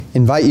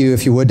invite you,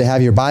 if you would, to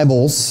have your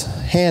Bibles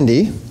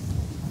handy.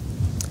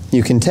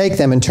 You can take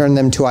them and turn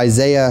them to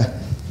Isaiah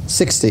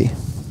 60.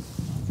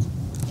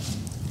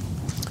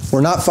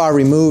 We're not far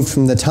removed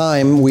from the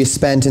time we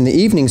spent in the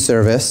evening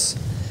service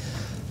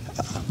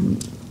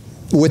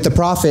with the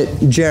prophet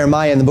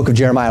Jeremiah in the book of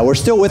Jeremiah. We're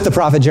still with the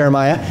prophet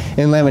Jeremiah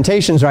in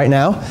Lamentations right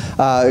now.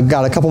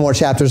 Got a couple more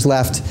chapters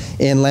left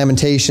in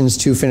Lamentations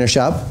to finish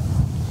up.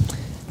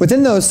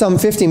 Within those some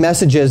 50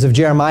 messages of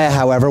Jeremiah,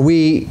 however,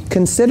 we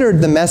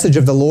considered the message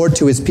of the Lord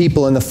to his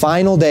people in the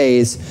final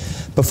days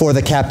before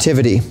the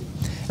captivity,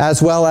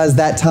 as well as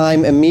that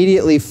time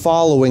immediately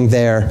following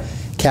their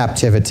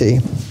captivity.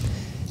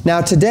 Now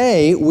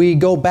today, we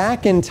go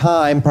back in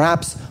time,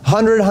 perhaps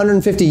 100,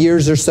 150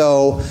 years or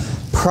so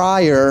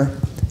prior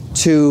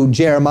to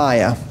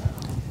Jeremiah,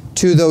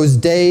 to those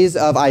days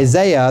of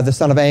Isaiah, the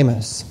son of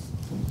Amos.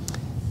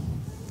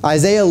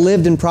 Isaiah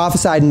lived and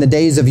prophesied in the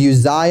days of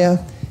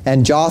Uzziah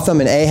and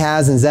Jotham and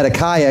Ahaz and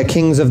Zedekiah,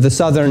 kings of the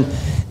southern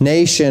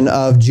nation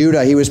of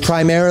Judah. He was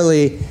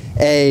primarily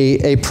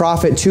a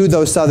prophet to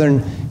those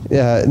southern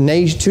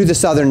to the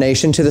southern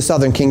nation, to the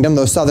southern kingdom,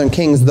 those southern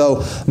kings,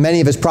 though many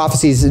of his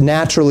prophecies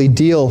naturally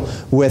deal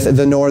with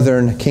the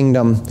northern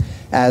kingdom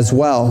as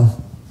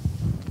well.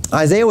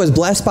 Isaiah was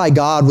blessed by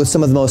God with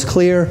some of the most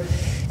clear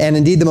and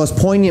indeed the most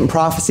poignant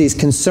prophecies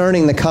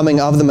concerning the coming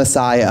of the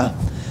Messiah,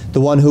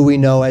 the one who we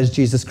know as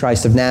Jesus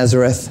Christ of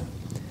Nazareth.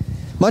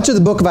 Much of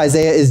the book of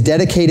Isaiah is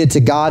dedicated to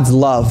God's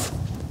love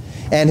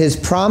and his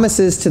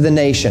promises to the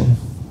nation,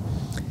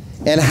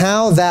 and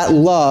how that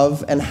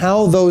love and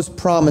how those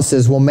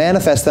promises will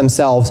manifest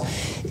themselves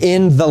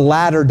in the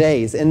latter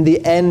days, in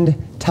the end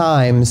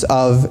times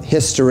of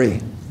history.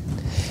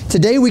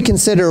 Today we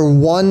consider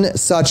one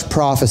such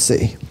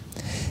prophecy.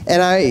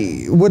 And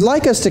I would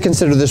like us to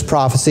consider this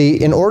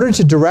prophecy in order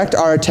to direct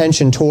our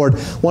attention toward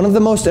one of the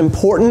most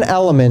important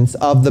elements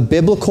of the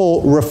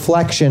biblical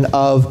reflection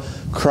of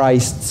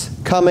Christ's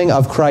coming,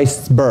 of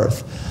Christ's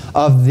birth,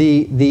 of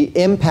the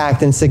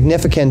impact and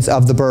significance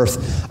of the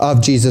birth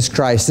of Jesus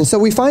Christ. And so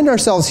we find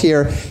ourselves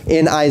here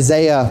in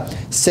Isaiah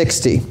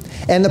 60.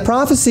 And the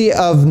prophecy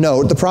of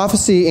note, the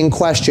prophecy in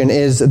question,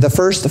 is the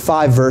first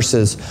 5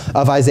 verses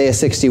of Isaiah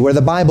 60, where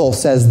the Bible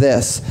says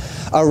this: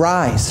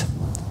 "Arise,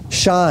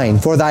 shine,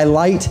 for thy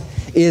light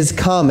is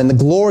come, and the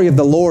glory of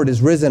the Lord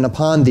is risen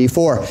upon thee.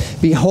 For,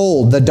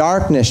 behold, the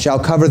darkness shall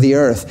cover the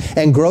earth,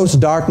 and gross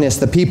darkness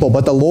the people.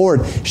 But the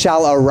Lord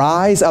shall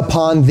arise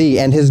upon thee,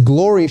 and his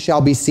glory shall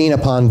be seen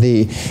upon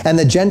thee. And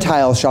the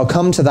Gentiles shall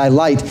come to thy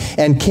light,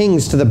 and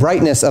kings to the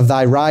brightness of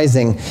thy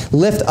rising.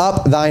 Lift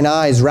up thine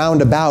eyes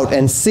round about,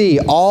 and see,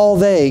 all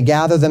they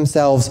gather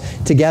themselves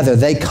together.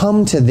 They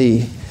come to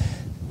thee.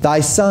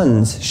 Thy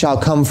sons shall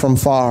come from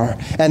far,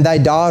 and thy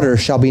daughters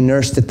shall be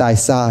nursed at thy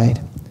side.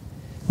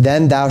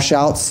 Then thou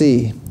shalt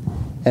see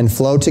and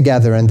flow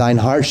together, and thine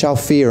heart shall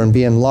fear and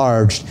be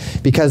enlarged,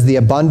 because the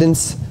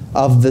abundance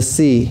of the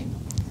sea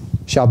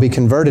shall be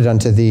converted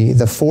unto thee.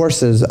 The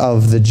forces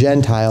of the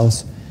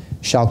Gentiles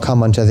shall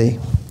come unto thee."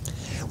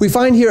 We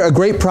find here a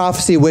great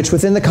prophecy which,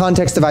 within the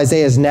context of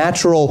Isaiah's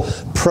natural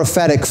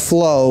prophetic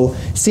flow,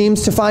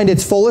 seems to find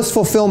its fullest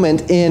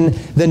fulfillment in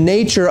the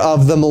nature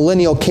of the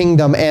millennial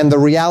kingdom and the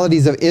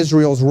realities of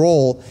Israel's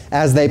role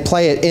as they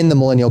play it in the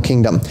millennial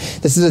kingdom.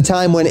 This is a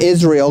time when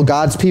Israel,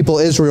 God's people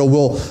Israel,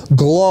 will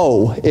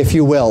glow, if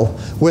you will,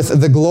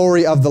 with the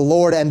glory of the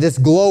Lord, and this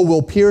glow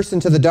will pierce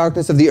into the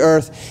darkness of the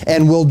earth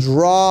and will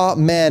draw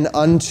men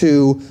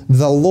unto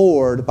the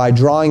Lord by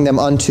drawing them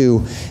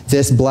unto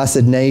this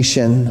blessed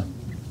nation.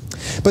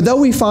 But though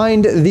we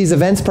find these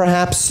events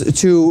perhaps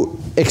to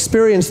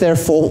experience their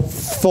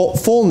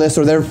fullness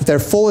or their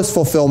fullest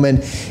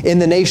fulfillment in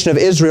the nation of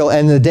Israel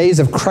and the days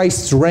of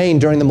Christ's reign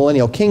during the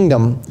millennial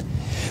kingdom,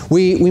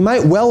 we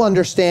might well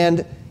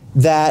understand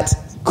that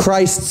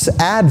Christ's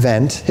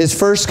advent, his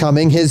first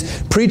coming, his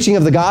preaching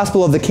of the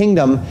gospel of the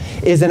kingdom,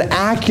 is an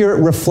accurate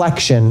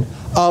reflection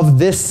of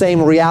this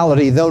same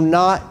reality, though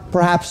not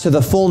perhaps to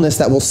the fullness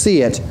that we'll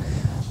see it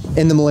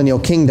in the millennial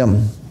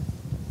kingdom.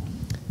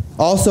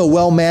 Also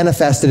well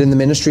manifested in the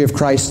ministry of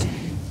Christ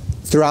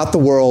throughout the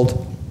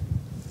world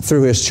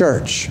through his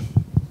church.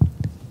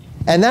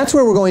 And that's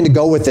where we're going to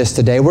go with this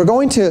today. We're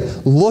going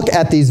to look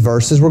at these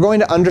verses. We're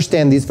going to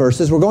understand these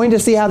verses. We're going to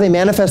see how they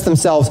manifest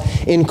themselves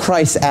in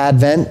Christ's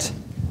advent.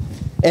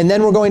 And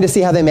then we're going to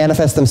see how they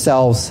manifest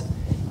themselves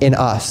in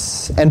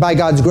us. And by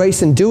God's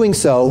grace in doing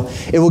so,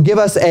 it will give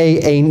us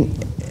a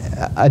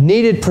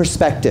needed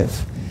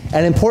perspective,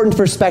 an important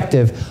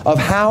perspective of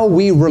how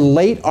we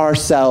relate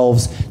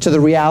ourselves to the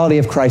reality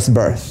of Christ's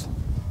birth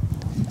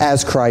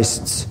as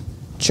Christ's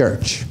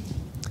church.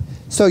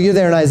 So you're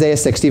there in Isaiah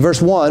 60.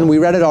 Verse 1, we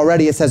read it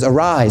already. It says,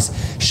 "Arise,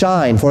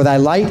 shine, for thy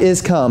light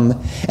is come,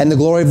 and the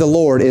glory of the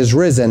Lord is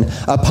risen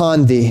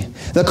upon thee."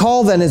 The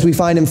call then, as we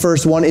find in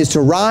verse 1, is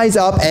to rise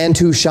up and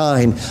to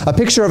shine. A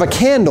picture of a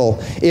candle,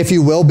 if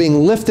you will,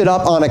 being lifted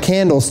up on a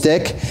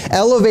candlestick,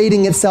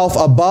 elevating itself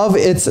above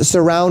its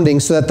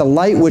surroundings so that the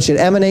light which it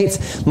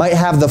emanates might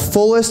have the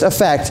fullest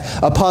effect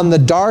upon the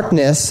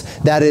darkness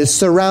that is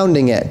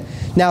surrounding it.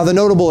 Now, the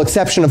notable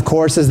exception, of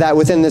course, is that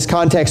within this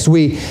context,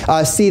 we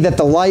see that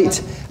the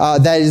light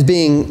that is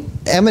being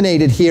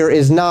emanated here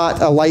is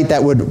not a light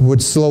that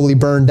would slowly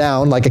burn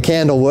down like a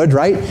candle would,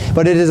 right?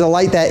 But it is a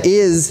light that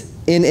is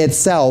in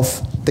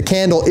itself. The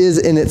candle is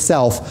in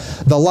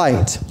itself the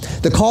light.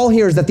 The call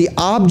here is that the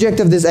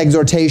object of this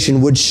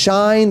exhortation would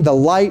shine the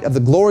light of the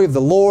glory of the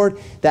Lord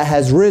that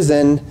has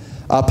risen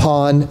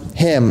upon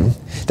him.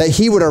 That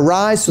he would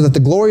arise so that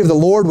the glory of the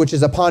Lord which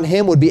is upon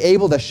him would be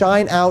able to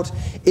shine out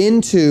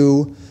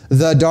into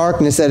the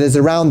darkness that is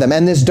around them.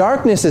 And this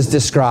darkness is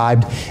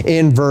described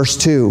in verse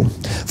 2.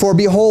 For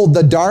behold,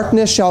 the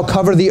darkness shall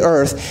cover the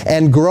earth,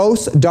 and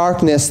gross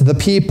darkness the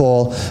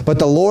people, but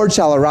the Lord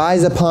shall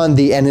arise upon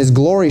thee, and his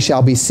glory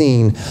shall be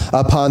seen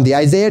upon thee.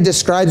 Isaiah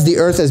describes the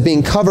earth as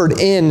being covered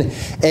in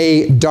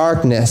a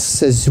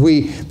darkness, as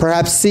we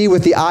perhaps see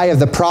with the eye of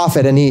the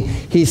prophet, and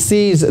he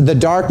sees the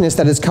darkness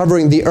that is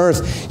covering the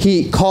earth.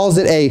 He calls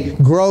it a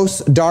gross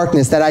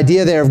darkness. That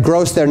idea there of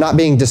gross there not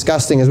being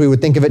disgusting as we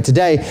would think of it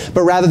today,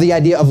 but rather the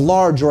idea of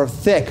large or of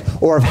thick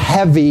or of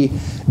heavy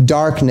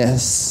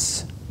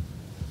darkness.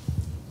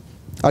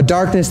 A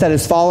darkness that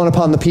has fallen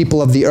upon the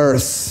people of the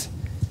earth.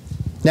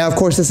 Now, of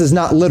course, this is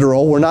not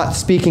literal. We're not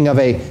speaking of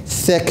a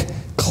thick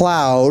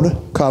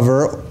cloud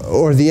cover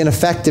or the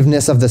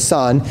ineffectiveness of the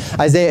sun.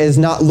 Isaiah is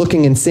not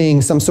looking and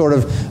seeing some sort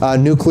of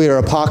nuclear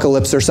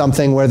apocalypse or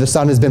something where the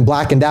sun has been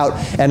blackened out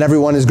and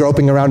everyone is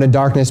groping around in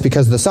darkness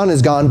because the sun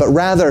is gone, but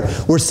rather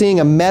we're seeing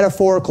a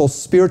metaphorical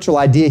spiritual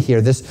idea here,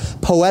 this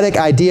poetic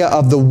idea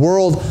of the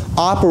world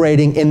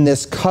operating in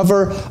this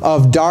cover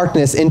of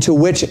darkness into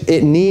which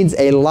it needs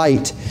a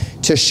light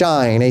to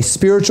shine, a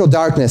spiritual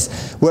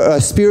darkness, a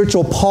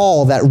spiritual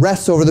pall that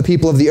rests over the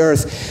people of the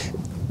earth.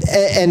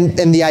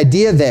 And the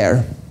idea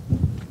there,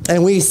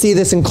 and we see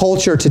this in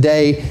culture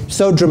today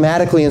so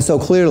dramatically and so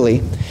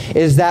clearly,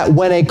 is that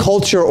when a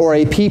culture or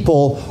a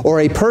people or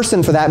a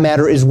person for that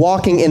matter is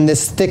walking in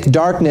this thick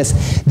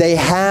darkness, they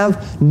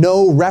have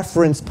no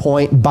reference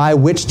point by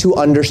which to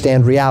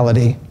understand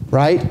reality,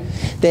 right?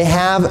 They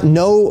have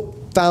no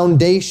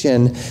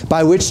foundation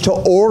by which to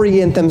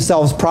orient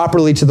themselves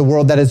properly to the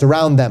world that is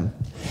around them.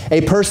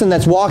 A person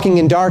that's walking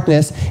in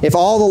darkness, if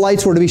all the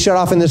lights were to be shut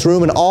off in this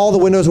room and all the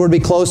windows were to be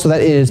closed so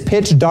that it is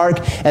pitch dark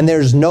and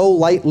there's no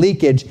light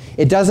leakage,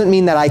 it doesn't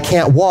mean that I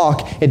can't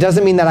walk. It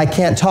doesn't mean that I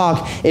can't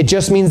talk. It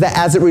just means that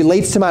as it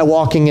relates to my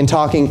walking and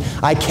talking,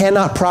 I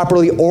cannot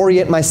properly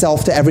orient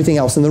myself to everything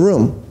else in the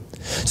room.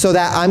 So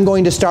that I'm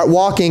going to start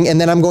walking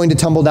and then I'm going to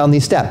tumble down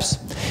these steps.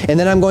 And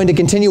then I'm going to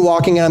continue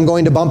walking and I'm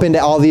going to bump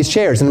into all these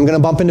chairs and I'm going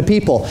to bump into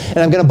people and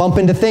I'm going to bump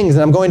into things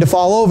and I'm going to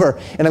fall over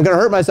and I'm going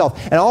to hurt myself.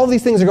 And all of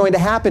these things are going to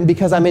happen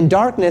because I'm in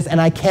darkness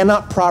and I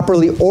cannot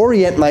properly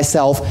orient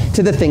myself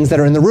to the things that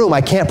are in the room.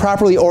 I can't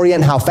properly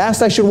orient how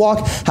fast I should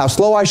walk, how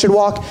slow I should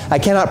walk. I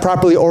cannot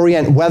properly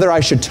orient whether I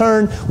should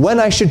turn, when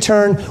I should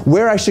turn,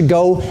 where I should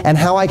go, and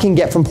how I can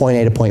get from point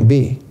A to point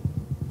B.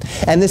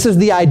 And this is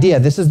the idea,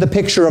 this is the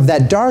picture of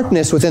that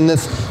darkness within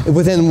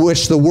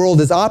which the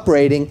world is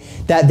operating,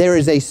 that there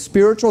is a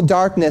spiritual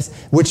darkness,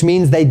 which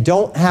means they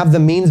don't have the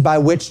means by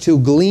which to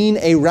glean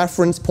a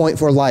reference point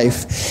for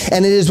life.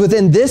 And it is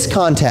within this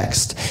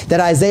context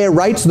that Isaiah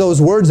writes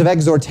those words of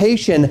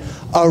exhortation,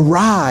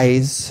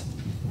 arise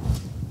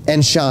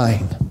and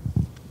shine.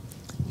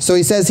 So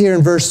he says here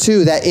in verse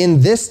 2 that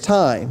in this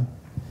time,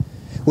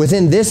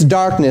 within this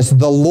darkness,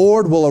 the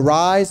Lord will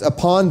arise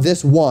upon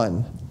this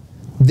one,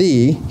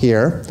 thee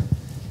here,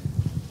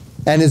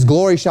 and his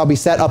glory shall be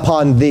set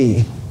upon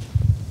thee.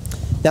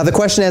 Now the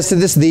question as to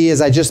this thee,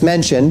 as I just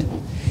mentioned,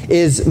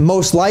 is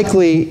most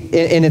likely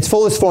in its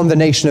fullest form the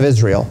nation of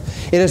Israel.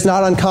 It is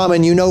not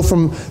uncommon, you know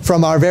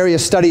from our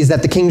various studies,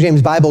 that the King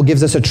James Bible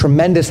gives us a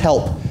tremendous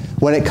help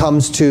when it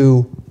comes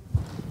to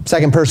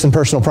second person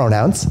personal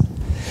pronouns.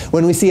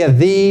 When we see a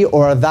thee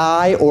or a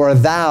thy or a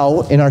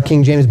thou in our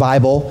King James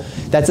Bible,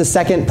 that's a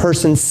second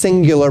person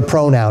singular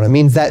pronoun. It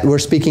means that we're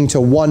speaking to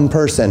one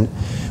person.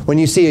 When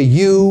you see a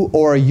you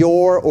or a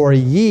your or a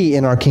ye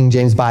in our King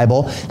James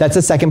Bible, that's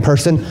a second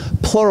person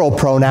plural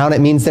pronoun.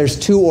 It means there's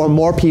two or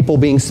more people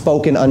being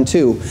spoken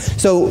unto.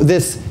 So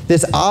this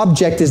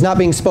object is not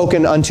being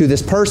spoken unto,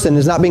 this person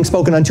is not being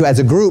spoken unto as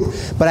a group,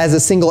 but as a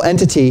single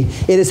entity.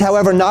 It is,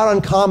 however, not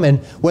uncommon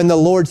when the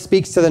Lord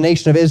speaks to the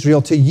nation of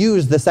Israel to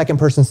use the second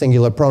person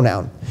singular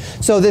pronoun.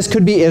 So this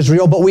could be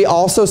Israel, but we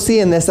also see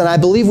in this, and I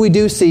believe we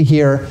do see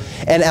here,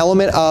 an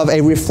element of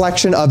a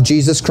reflection of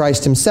Jesus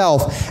Christ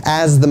himself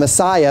as the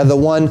Messiah, the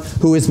one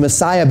who is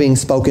Messiah being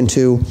spoken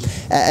to,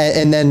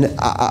 and then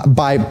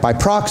by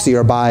proxy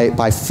or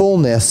by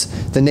fullness,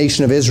 the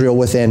nation of Israel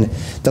within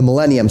the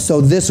millennium.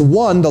 So this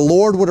one, the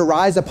Lord would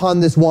arise upon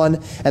this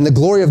one, and the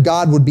glory of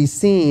God would be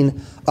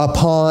seen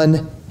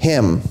upon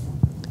him.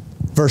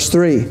 Verse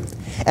 3,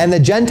 and the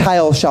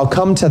Gentiles shall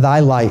come to thy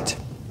light,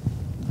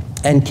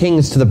 and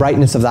kings to the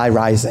brightness of thy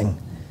rising.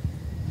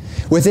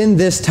 Within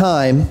this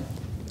time,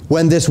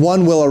 when this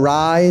one will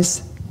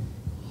arise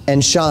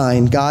and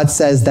shine, God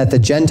says that the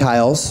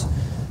Gentiles,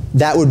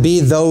 that would be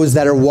those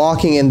that are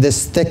walking in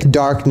this thick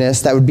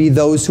darkness, that would be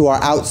those who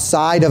are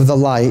outside of the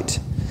light,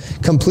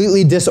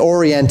 completely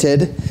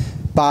disoriented,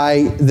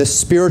 by the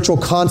spiritual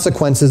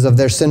consequences of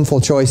their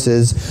sinful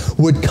choices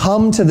would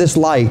come to this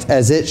light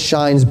as it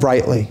shines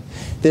brightly.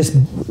 This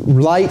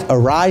light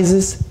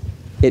arises,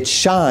 it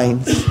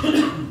shines,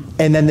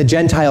 and then the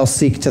Gentiles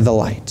seek to the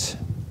light.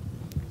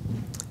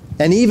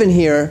 And even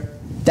here,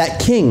 that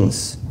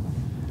kings,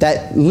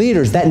 that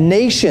leaders, that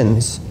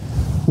nations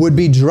would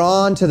be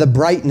drawn to the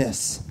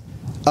brightness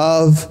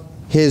of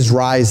his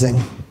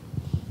rising,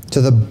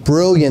 to the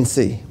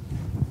brilliancy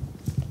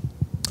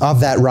of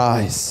that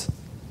rise.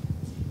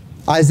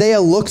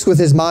 Isaiah looks with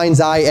his mind's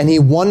eye and he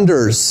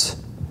wonders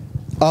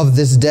of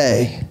this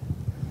day.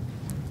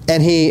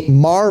 And he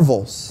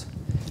marvels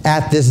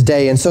at this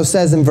day. And so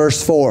says in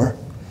verse 4,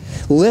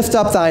 lift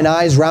up thine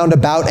eyes round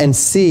about and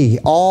see,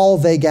 all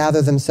they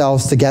gather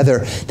themselves together.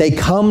 They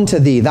come to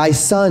thee. Thy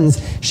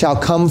sons shall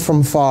come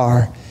from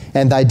far,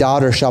 and thy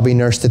daughter shall be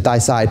nursed at thy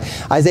side.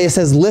 Isaiah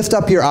says, lift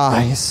up your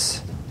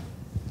eyes.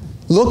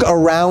 Look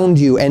around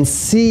you and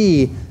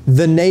see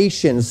the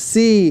nations,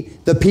 see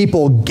the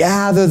people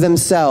gather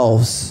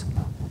themselves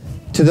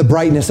to the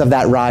brightness of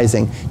that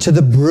rising, to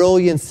the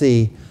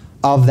brilliancy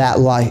of that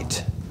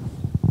light.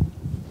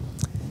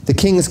 The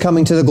kings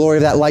coming to the glory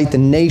of that light, the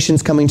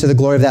nations coming to the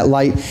glory of that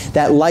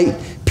light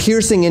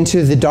piercing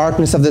into the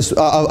darkness of this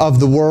of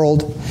the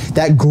world,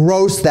 that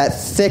gross, that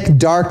thick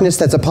darkness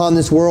that's upon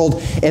this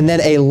world, and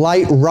then a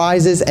light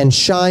rises and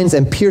shines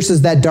and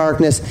pierces that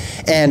darkness,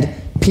 and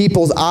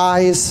people's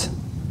eyes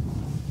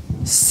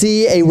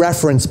see a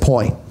reference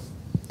point,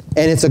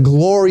 and it's a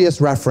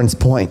glorious reference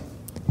point,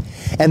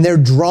 and they're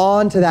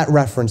drawn to that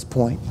reference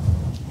point,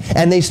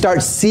 and they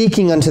start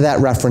seeking unto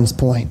that reference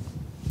point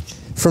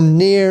from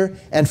near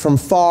and from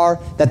far,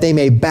 that they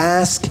may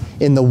bask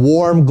in the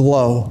warm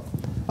glow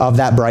of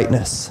that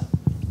brightness.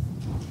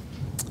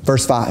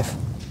 Verse 5,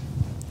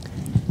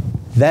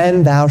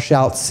 then thou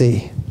shalt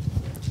see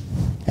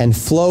and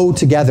flow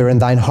together, and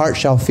thine heart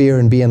shall fear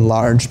and be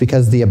enlarged,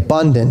 because the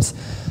abundance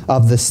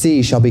of the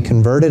sea shall be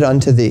converted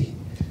unto thee.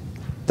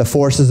 The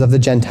forces of the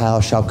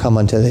Gentiles shall come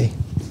unto thee.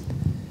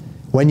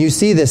 When you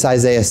see this,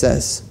 Isaiah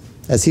says,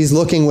 as he's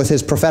looking with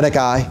his prophetic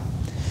eye,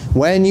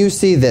 when you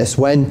see this,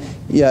 when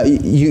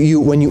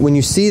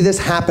you see this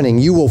happening,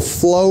 you will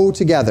flow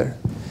together,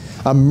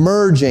 a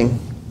merging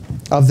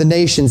of the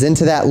nations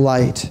into that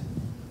light,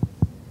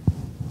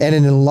 and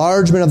an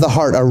enlargement of the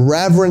heart, a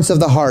reverence of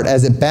the heart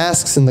as it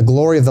basks in the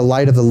glory of the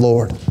light of the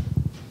Lord.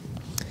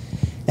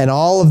 And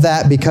all of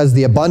that because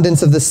the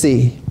abundance of the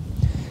sea.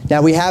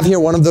 Now we have here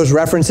one of those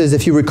references,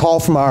 if you recall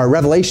from our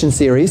Revelation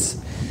series.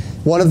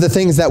 One of the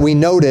things that we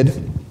noted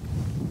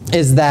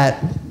is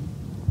that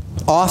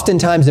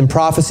oftentimes in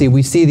prophecy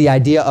we see the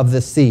idea of the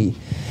sea.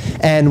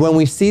 And when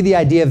we see the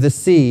idea of the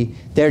sea,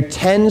 there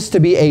tends to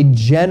be a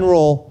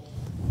general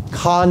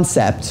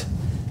concept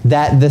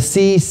that the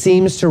sea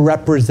seems to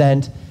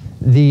represent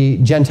the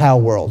Gentile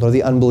world or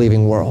the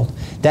unbelieving world.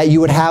 That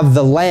you would have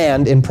the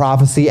land in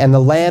prophecy, and the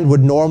land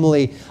would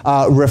normally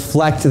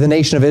reflect the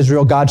nation of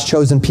Israel, God's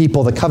chosen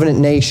people, the covenant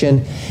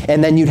nation.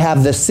 And then you'd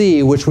have the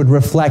sea, which would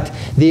reflect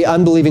the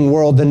unbelieving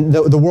world,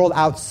 the world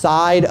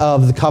outside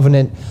of the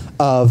covenant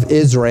of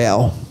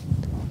Israel.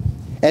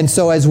 And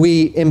so as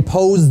we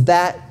impose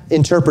that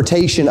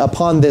interpretation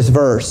upon this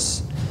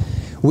verse,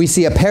 we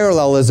see a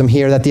parallelism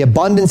here, that the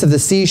abundance of the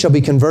sea shall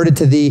be converted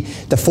to thee,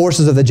 the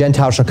forces of the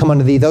Gentiles shall come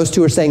unto thee. Those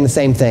two are saying the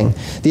same thing.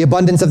 The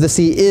abundance of the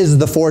sea is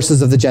the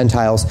forces of the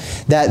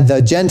Gentiles. That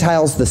the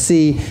Gentiles, the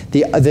sea,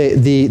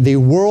 the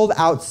world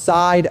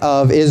outside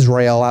of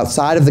Israel,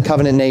 outside of the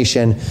covenant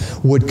nation,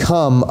 would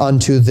come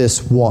unto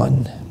this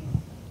one.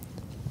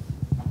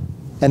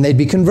 And they'd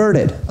be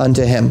converted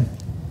unto him,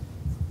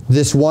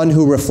 this one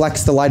who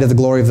reflects the light of the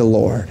glory of the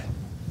Lord.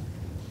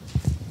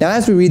 Now,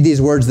 as we read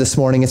these words this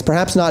morning, it's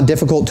perhaps not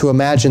difficult to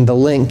imagine the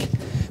link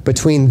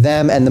between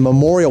them and the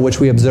memorial which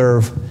we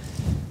observe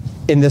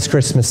in this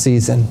Christmas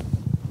season.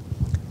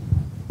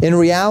 In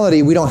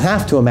reality, we don't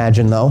have to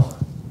imagine, though,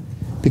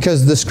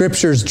 because the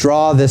Scriptures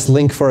draw this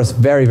link for us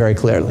very, very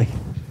clearly.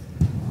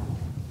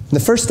 The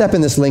first step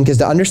in this link is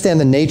to understand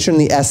the nature and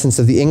the essence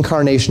of the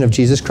incarnation of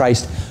Jesus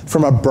Christ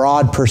from a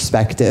broad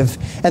perspective.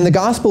 And the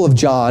Gospel of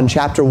John,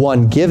 chapter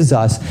 1, gives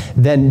us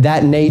then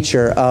that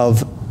nature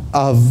of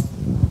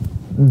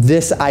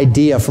this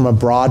idea from a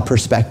broad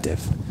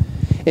perspective.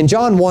 In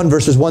John 1,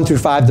 verses 1 through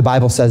 5, the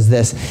Bible says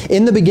this: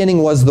 in the beginning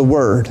was the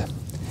Word,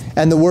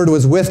 and the Word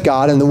was with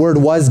God, and the Word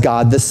was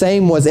God. The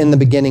same was in the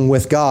beginning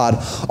with God.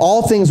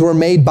 All things were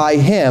made by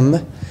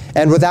Him,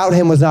 and without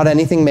Him was not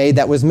anything made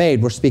that was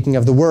made. We're speaking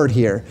of the Word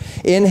here.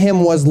 In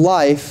Him was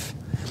life,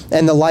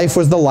 and the life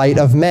was the light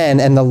of men,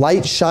 and the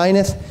light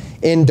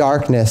shineth in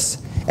darkness,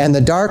 and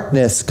the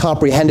darkness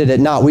comprehended it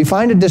not. We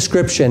find a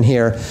description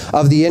here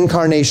of the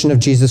incarnation of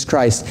Jesus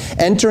Christ,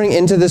 entering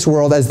into this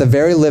world as the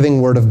very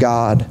living Word of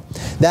God.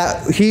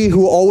 That He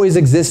who always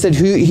existed,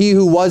 He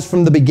who was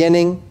from the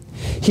beginning,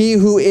 He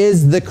who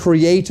is the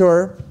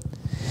Creator,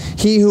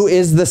 He who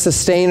is the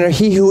Sustainer,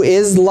 He who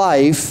is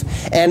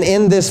life, and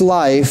in this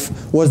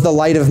life was the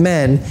light of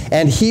men,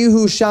 and He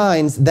who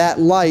shines that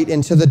light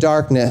into the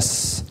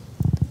darkness,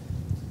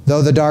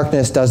 though the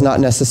darkness does not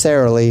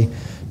necessarily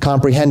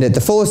comprehend it.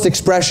 The fullest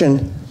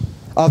expression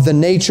of the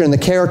nature and the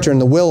character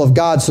and the will of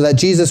God, so that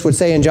Jesus would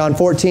say in John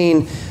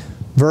 14,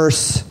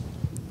 verse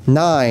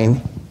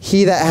 9,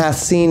 "He that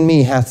hath seen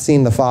me hath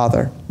seen the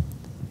Father."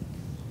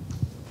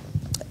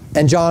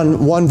 And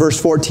John 1 verse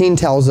 14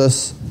 tells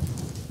us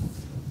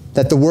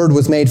that the Word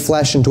was made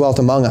flesh and dwelt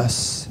among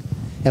us.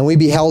 And we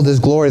beheld His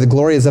glory. The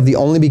glory is of the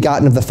only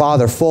begotten of the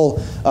Father,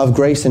 full of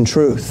grace and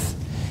truth.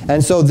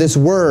 And so this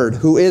Word,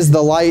 who is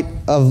the light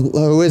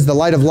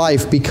of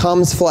life,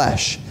 becomes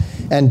flesh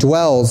and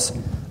dwells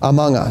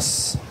among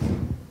us.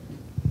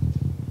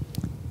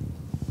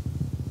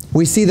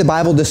 We see the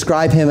Bible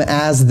describe Him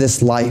as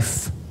this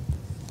life,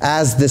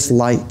 as this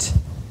light.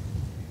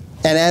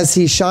 And as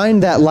He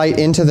shined that light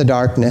into the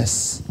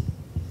darkness,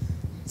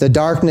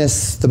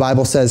 the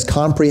Bible says,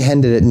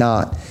 comprehended it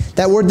not.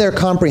 That word there,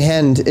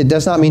 comprehend, it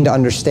does not mean to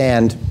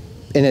understand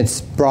in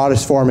its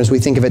broadest form as we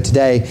think of it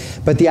today.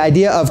 But the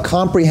idea of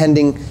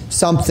comprehending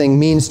something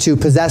means to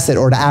possess it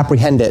or to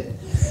apprehend it.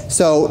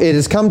 So it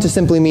has come to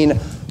simply mean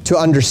to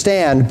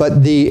understand,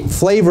 but the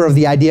flavor of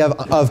the idea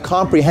of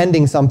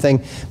comprehending something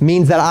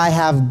means that I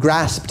have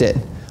grasped it,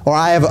 or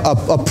I have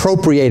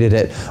appropriated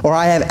it, or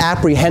I have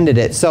apprehended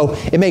it. So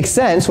it makes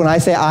sense when I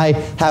say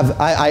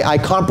I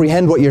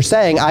comprehend what you're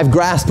saying. I've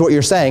grasped what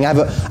you're saying.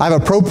 I've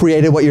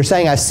appropriated what you're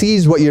saying. I've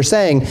seized what you're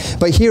saying.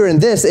 But here in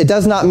this, it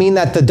does not mean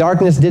that the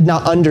darkness did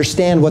not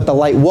understand what the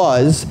light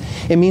was.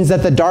 It means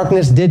that the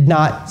darkness did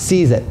not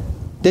seize it,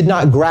 did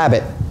not grab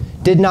it,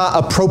 did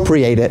not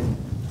appropriate it.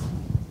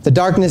 The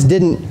darkness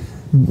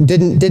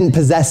didn't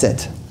possess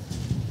it,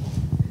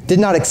 did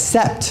not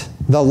accept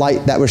the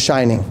light that was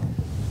shining,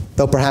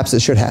 though perhaps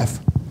it should have.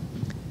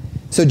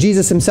 So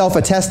Jesus Himself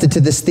attested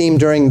to this theme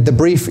during the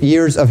brief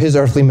years of His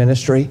earthly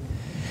ministry.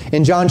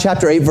 In John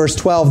chapter 8, verse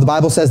 12, the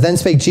Bible says, "Then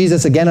spake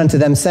Jesus again unto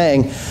them,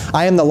 saying,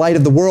 I am the light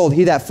of the world.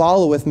 He that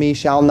followeth me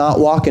shall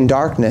not walk in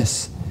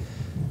darkness,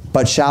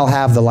 but shall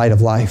have the light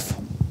of life."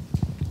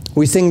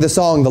 We sing the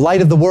song, "The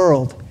light of the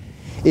world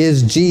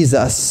is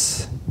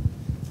Jesus."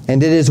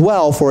 And it is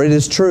well, for it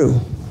is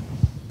true.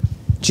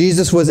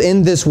 Jesus was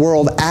in this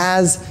world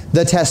as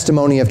the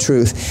testimony of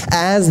truth,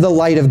 as the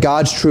light of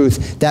God's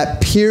truth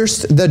that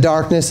pierced the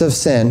darkness of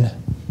sin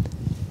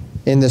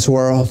in this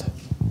world.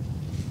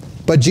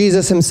 But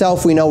Jesus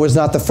Himself, we know, was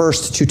not the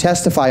first to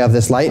testify of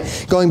this light.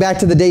 Going back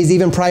to the days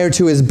even prior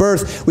to His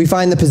birth, we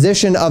find the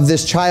position of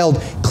this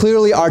child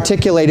clearly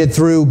articulated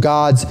through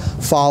God's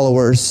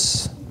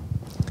followers.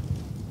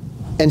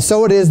 And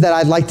so it is that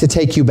I'd like to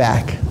take you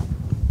back.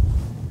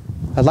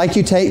 I'd like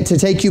to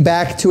take you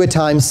back to a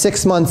time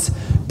 6 months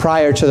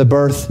prior to the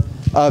birth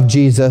of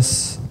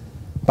Jesus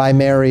by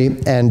Mary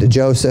and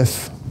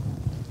Joseph.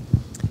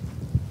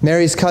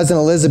 Mary's cousin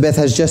Elizabeth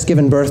has just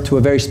given birth to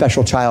a very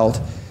special child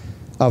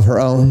of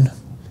her own.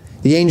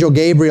 The angel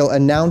Gabriel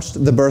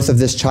announced the birth of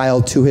this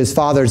child to his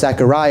father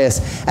Zacharias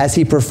as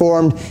he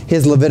performed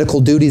his Levitical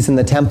duties in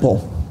the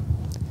temple.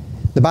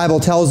 The Bible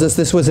tells us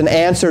this was an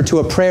answer to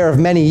a prayer of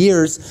many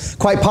years,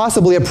 quite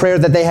possibly a prayer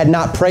that they had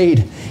not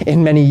prayed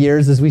in many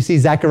years. As we see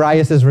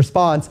Zacharias'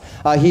 response,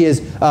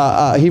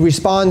 he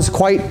responds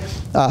quite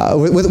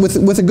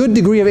with a good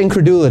degree of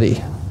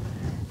incredulity.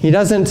 He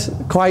doesn't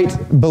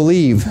quite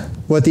believe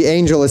what the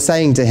angel is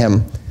saying to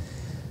him,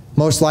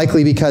 most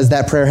likely because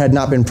that prayer had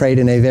not been prayed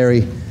in a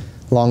very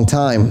long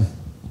time,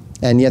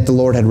 and yet the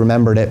Lord had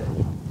remembered it,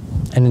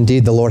 and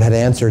indeed the Lord had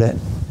answered it.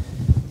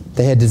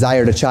 They had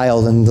desired a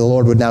child, and the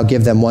Lord would now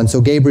give them one. So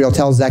Gabriel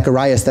tells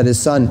Zacharias that his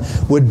son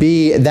would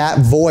be that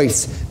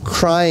voice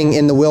crying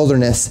in the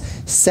wilderness,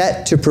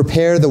 set to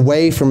prepare the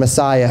way for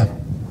Messiah,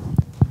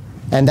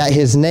 and that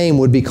his name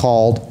would be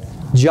called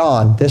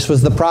John. This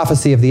was the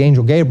prophecy of the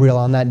angel Gabriel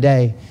on that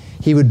day.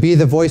 He would be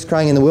the voice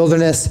crying in the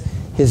wilderness.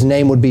 His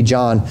name would be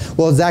John.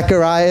 Well,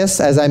 Zacharias,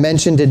 as I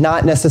mentioned, did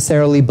not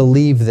necessarily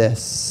believe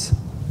this.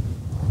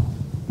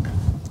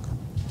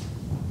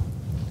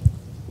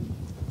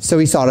 So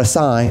he sought a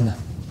sign.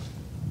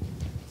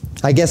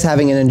 I guess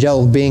having an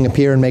angelic being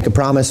appear and make a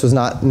promise was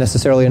not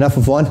necessarily enough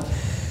of one.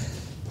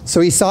 So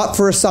he sought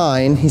for a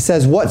sign. He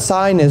says, what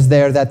sign is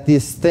there that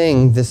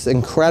this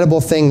incredible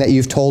thing that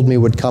you've told me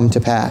would come to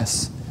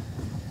pass?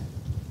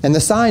 And the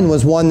sign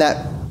was one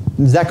that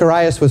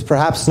Zacharias was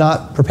perhaps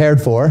not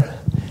prepared for,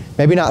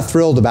 maybe not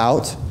thrilled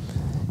about.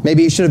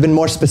 Maybe he should have been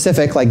more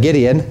specific, like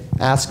Gideon,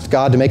 asked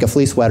God to make a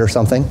fleece wet or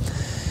something.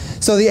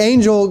 So the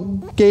angel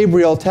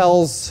Gabriel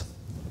tells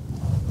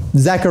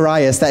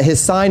Zacharias that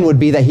his sign would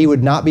be that he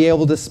would not be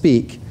able to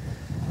speak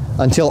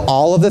until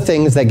all of the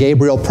things that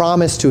Gabriel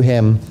promised to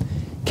him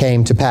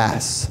came to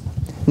pass.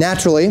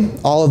 Naturally,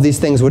 all of these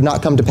things would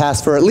not come to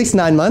pass for at least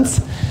 9 months,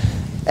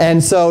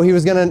 and so he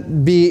was going to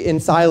be in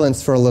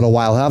silence for a little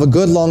while, have a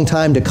good long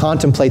time to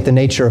contemplate the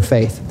nature of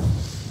faith.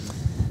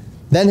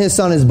 Then his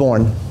son is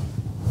born,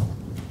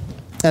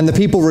 and the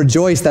people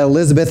rejoice that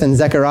Elizabeth and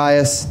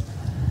Zacharias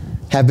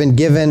have been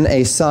given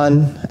a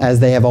son as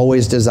they have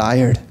always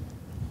desired.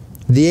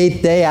 The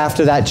 8th day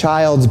after that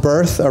child's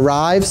birth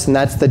arrives, and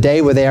that's the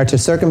day where they are to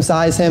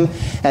circumcise him,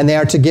 and they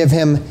are to give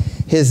him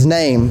his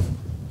name.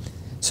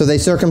 So they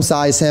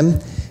circumcise him,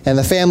 And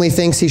the family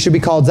thinks he should be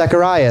called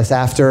Zacharias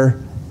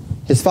after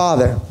his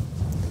father.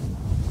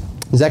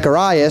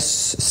 Zacharias,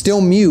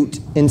 still mute,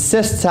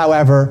 insists,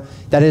 however,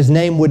 that his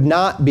name would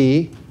not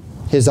be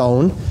his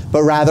own,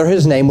 but rather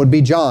his name would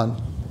be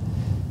John,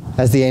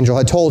 as the angel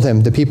had told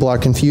him. The people are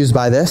confused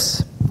by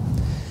this.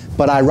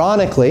 But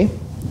ironically,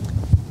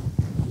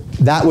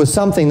 that was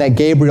something that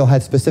Gabriel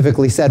had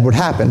specifically said would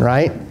happen,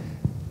 right?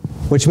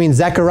 Which means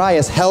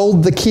Zacharias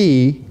held the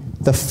key,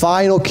 the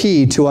final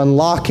key to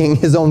unlocking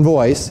his own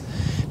voice,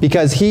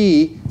 because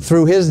he,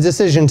 through his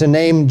decision to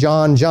name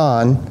John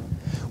John,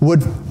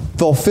 would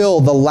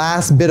fulfill the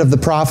last bit of the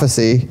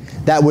prophecy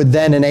that would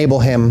then enable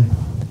him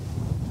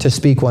to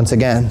speak once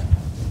again.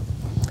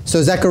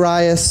 So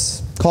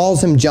Zacharias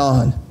calls him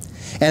John.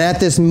 And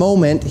at this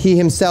moment, he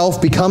himself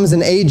becomes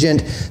an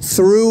agent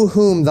through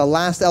whom the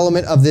last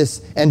element of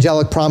this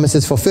angelic promise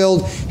is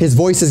fulfilled. His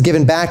voice is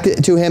given back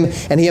to him,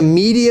 and he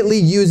immediately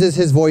uses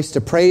his voice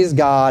to praise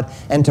God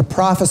and to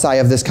prophesy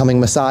of this coming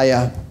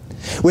Messiah.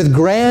 With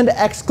grand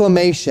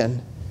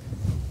exclamation,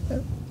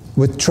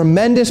 with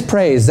tremendous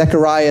praise,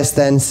 Zacharias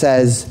then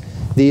says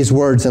these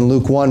words in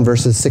Luke 1,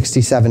 verses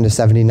 67 to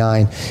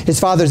 79. His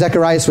father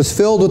Zacharias was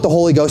filled with the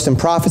Holy Ghost and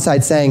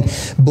prophesied, saying,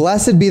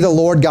 "Blessed be the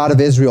Lord God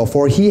of Israel,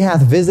 for he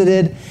hath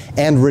visited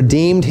and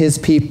redeemed his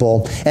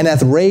people, and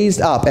hath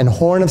raised up an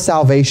horn of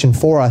salvation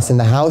for us in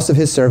the house of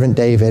his servant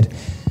David,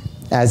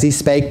 as he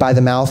spake by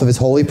the mouth of his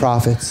holy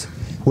prophets,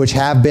 which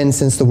have been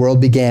since the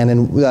world began,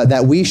 and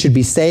that we should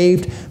be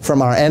saved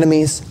from our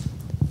enemies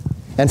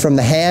and from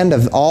the hand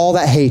of all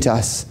that hate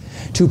us,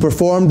 to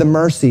perform the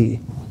mercy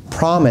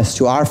promised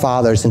to our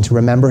fathers, and to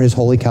remember his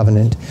holy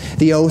covenant,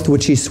 the oath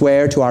which he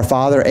sware to our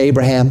father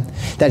Abraham,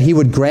 that he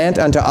would grant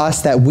unto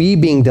us that we,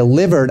 being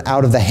delivered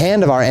out of the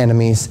hand of our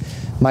enemies,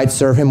 might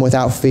serve him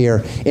without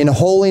fear, in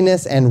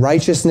holiness and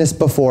righteousness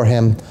before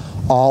him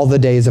all the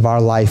days of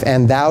our life.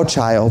 And thou,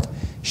 child,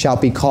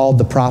 shalt be called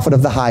the prophet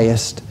of the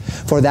highest,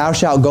 for thou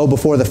shalt go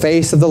before the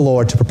face of the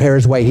Lord to prepare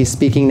his way." He's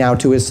speaking now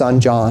to his son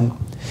John,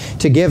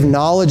 "to give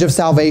knowledge of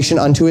salvation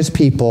unto his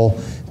people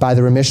by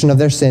the remission of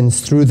their sins,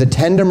 through the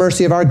tender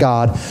mercy of our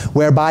God,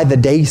 whereby the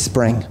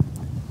dayspring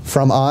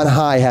from on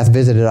high hath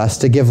visited us,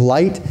 to give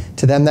light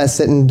to them that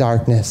sit in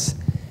darkness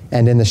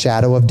and in the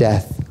shadow of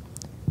death,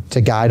 to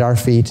guide our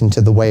feet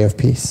into the way of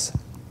peace."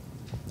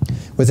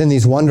 Within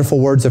these wonderful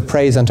words of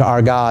praise unto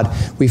our God,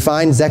 we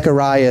find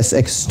Zacharias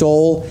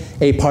extol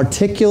a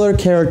particular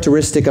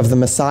characteristic of the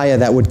Messiah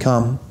that would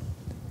come.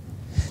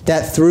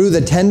 That through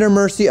the tender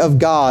mercy of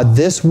God,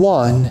 this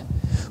one,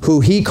 who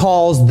he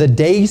calls the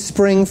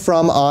dayspring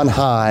from on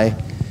high,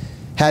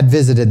 had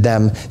visited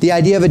them. The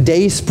idea of a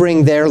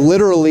dayspring there,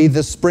 literally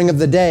the spring of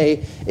the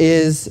day,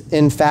 is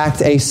in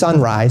fact a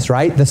sunrise,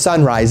 right? The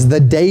sunrise, the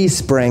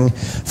dayspring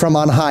from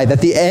on high. That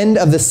the end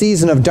of the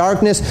season of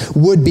darkness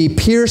would be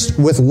pierced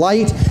with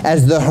light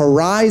as the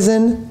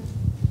horizon,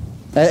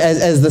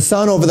 as the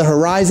sun over the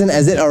horizon,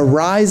 as it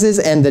arises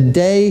and the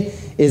day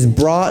is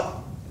brought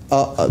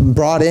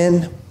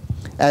in,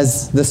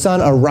 as the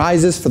sun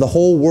arises for the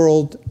whole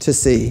world to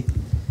see.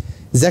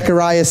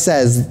 Zechariah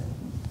says,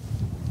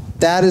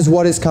 that is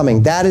what is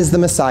coming. That is the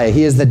Messiah.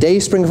 He is the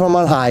dayspring from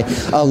on high,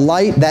 a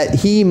light that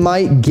he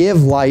might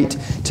give light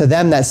to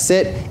them that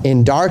sit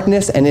in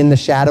darkness and in the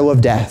shadow of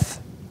death.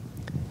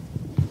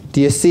 Do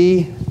you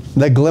see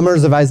the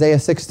glimmers of Isaiah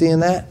 60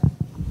 in that?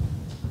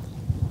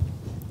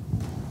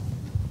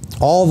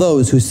 All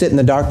those who sit in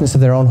the darkness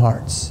of their own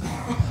hearts,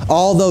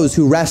 all those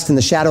who rest in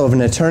the shadow of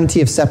an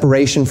eternity of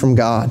separation from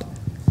God,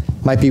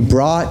 might be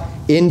brought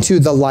into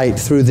the light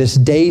through this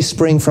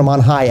dayspring from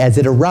on high as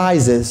it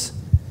arises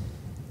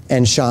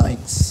and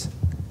shines.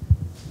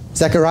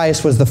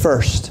 Zacharias was the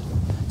first,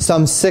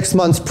 some 6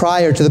 months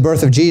prior to the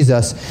birth of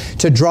Jesus,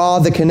 to draw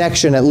the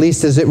connection, at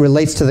least as it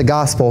relates to the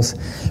Gospels,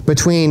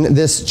 between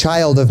this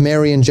child of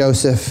Mary and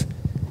Joseph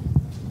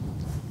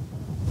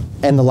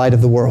and the light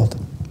of the world.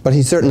 But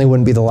he certainly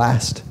wouldn't be the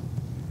last.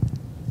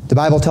 The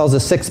Bible tells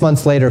us 6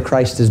 months later,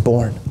 Christ is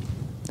born.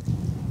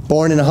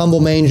 Born in a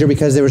humble manger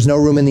because there was no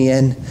room in the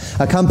inn,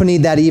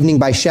 accompanied that evening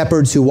by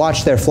shepherds who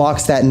watched their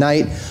flocks that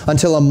night,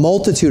 until a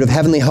multitude of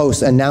heavenly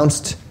hosts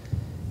announced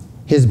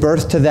his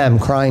birth to them,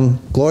 crying,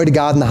 "Glory to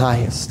God in the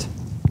highest,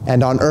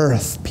 and on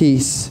earth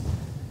peace,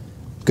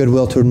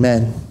 goodwill toward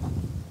men."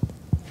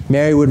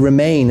 Mary would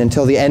remain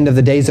until the end of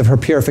the days of her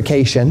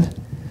purification.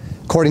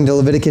 According to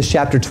Leviticus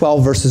chapter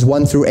 12, verses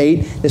 1 through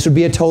 8, this would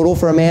be a total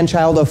for a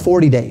man-child of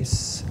 40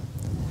 days.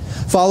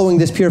 Following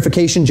this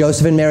purification,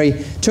 Joseph and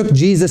Mary took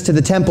Jesus to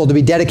the temple to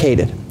be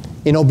dedicated,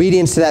 in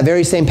obedience to that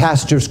very same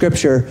passage of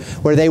Scripture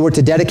where they were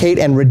to dedicate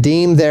and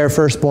redeem their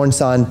firstborn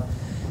son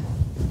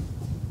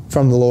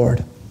from the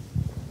Lord.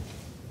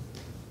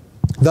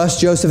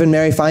 Thus, Joseph and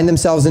Mary find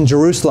themselves in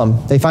Jerusalem.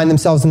 They find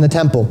themselves in the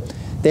temple.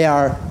 They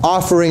are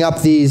offering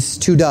up these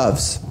 2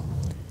 doves.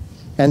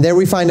 And there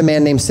we find a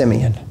man named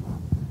Simeon,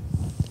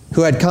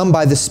 who had come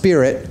by the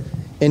Spirit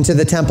into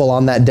the temple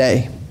on that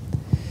day.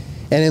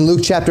 And in Luke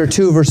chapter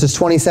 2, verses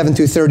 27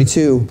 through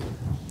 32,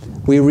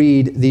 we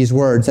read these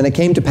words. And it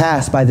came to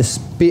pass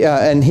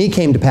and he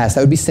came to pass,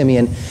 that would be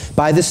Simeon,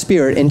 by the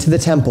Spirit into the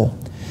temple.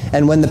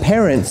 And when the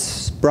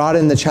parents brought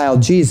in the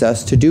child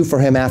Jesus to do for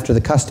him after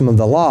the custom of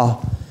the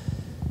law,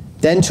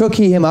 then took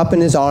he him up in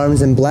his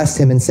arms and blessed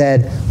him and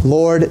said,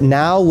 Lord,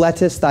 now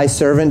lettest thy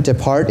servant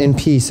depart in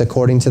peace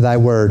according to thy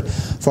word.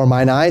 For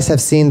mine eyes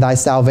have seen thy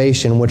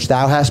salvation, which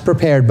thou hast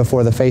prepared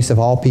before the face of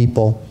all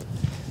people.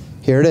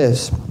 Here it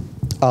is,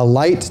 a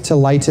light to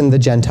lighten the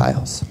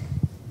Gentiles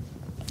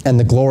and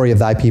the glory of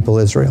thy people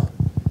Israel.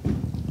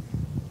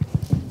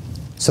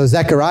 So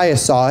Zechariah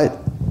saw it.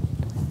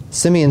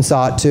 Simeon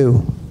saw it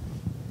too.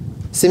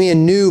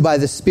 Simeon knew by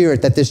the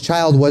Spirit that this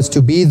child was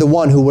to be the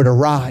one who would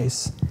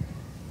arise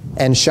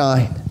and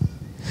shine,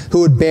 who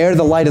would bear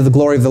the light of the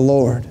glory of the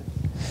Lord,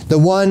 the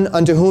one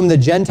unto whom the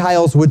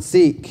Gentiles would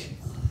seek,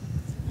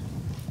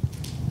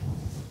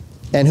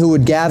 and who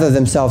would gather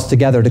themselves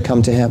together to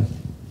come to him.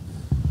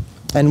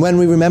 And when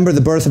we remember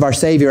the birth of our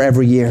Savior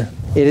every year,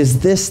 it is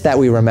this that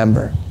we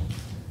remember.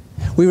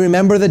 We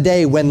remember the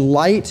day when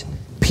light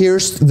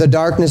pierced the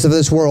darkness of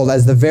this world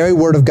as the very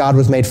Word of God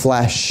was made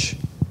flesh.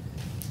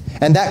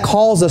 And that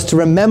calls us to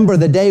remember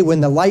the day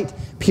when the light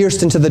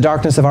pierced into the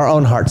darkness of our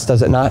own hearts,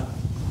 does it not?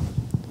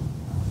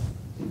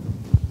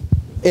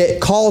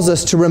 It calls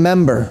us to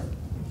remember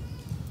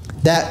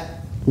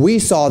that we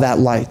saw that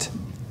light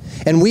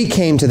and we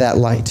came to that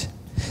light,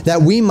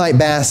 that we might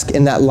bask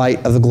in that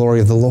light of the glory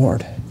of the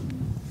Lord.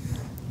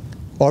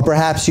 Or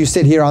perhaps you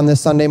sit here on this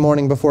Sunday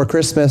morning before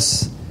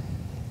Christmas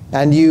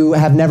and you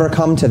have never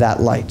come to that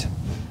light.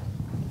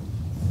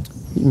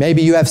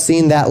 Maybe you have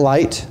seen that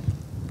light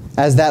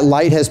as that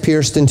light has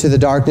pierced into the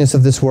darkness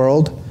of this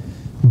world,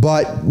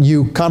 but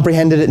you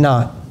comprehended it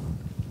not.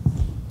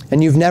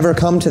 And you've never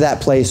come to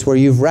that place where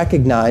you've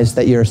recognized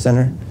that you're a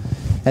sinner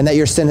and that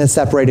your sin has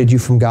separated you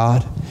from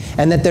God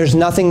and that there's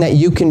nothing that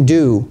you can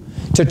do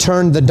to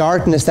turn the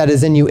darkness that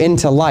is in you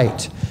into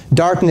light.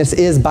 Darkness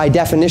is, by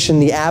definition,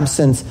 the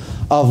absence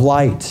of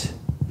light.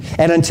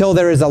 And until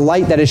there is a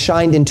light that is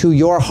shined into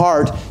your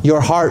heart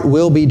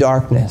will be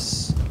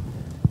darkness.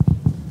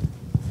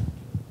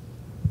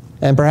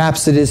 And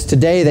perhaps it is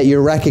today that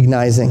you're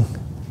recognizing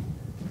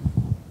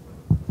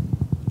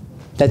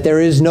that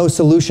there is no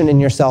solution in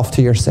yourself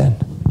to your sin.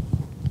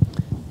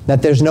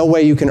 That there's no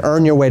way you can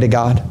earn your way to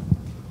God.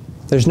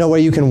 There's no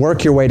way you can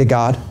work your way to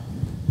God.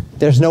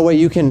 There's no way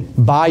you can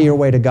buy your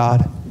way to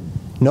God.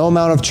 No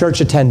amount of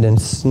church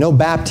attendance, no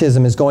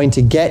baptism is going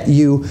to get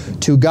you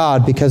to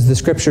God, because the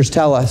Scriptures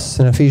tell us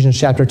in Ephesians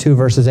chapter 2,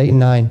 verses 8 and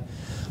 9,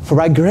 for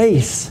by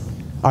grace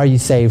are you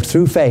saved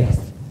through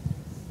faith,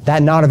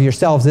 that not of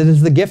yourselves. It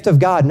is the gift of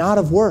God, not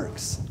of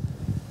works,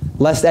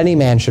 lest any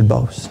man should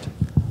boast.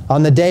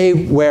 On the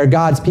day where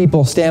God's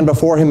people stand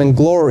before Him in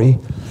glory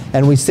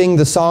and we sing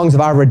the songs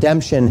of our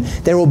redemption,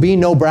 there will be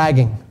no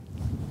bragging.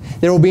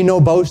 There will be no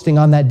boasting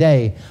on that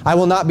day. I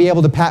will not be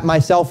able to pat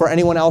myself or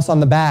anyone else on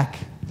the back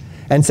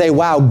and say,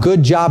 wow,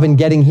 good job in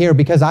getting here,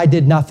 because I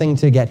did nothing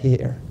to get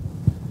here.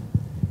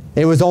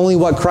 It was only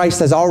what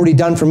Christ has already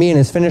done for me in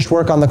His finished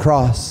work on the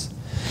cross.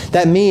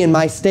 That me, in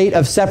my state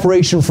of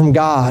separation from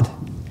God,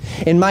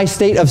 in my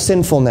state of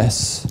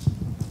sinfulness,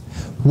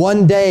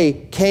 one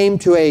day came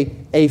to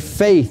a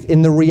faith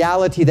in the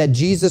reality that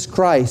Jesus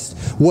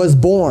Christ was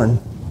born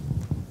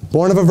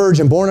of a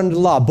virgin, born under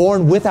the law,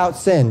 born without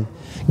sin,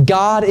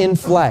 God in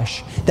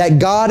flesh, that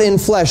God in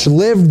flesh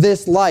lived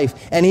this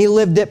life, and He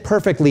lived it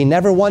perfectly,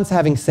 never once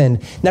having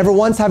sinned, never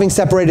once having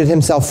separated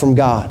Himself from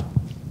God.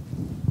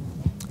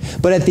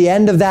 But at the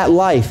end of that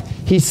life,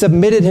 He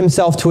submitted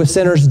Himself to a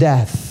sinner's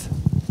death.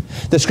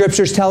 The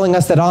Scriptures telling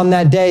us that on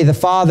that day, the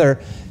Father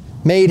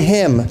made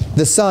Him,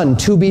 the Son,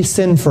 to be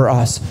sin for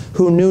us,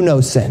 who knew no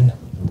sin,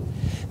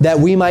 that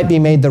we might be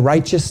made the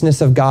righteousness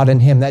of God in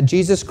Him. That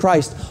Jesus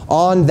Christ,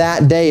 on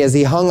that day, as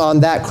He hung on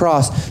that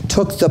cross,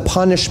 took the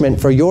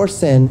punishment for your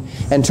sin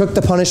and took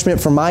the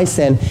punishment for my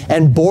sin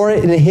and bore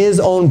it in His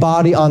own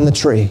body on the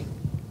tree.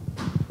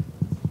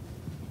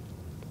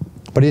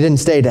 But He didn't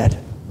stay dead,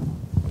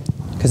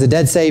 because a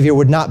dead Savior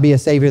would not be a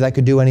Savior that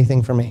could do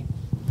anything for me.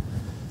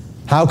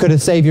 How could a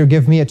Savior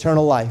give me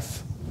eternal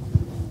life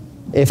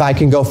if I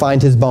can go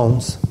find His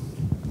bones,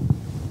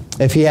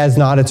 if He has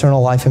not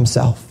eternal life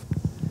Himself?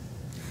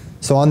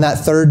 So on that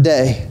third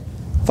day,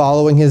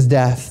 following His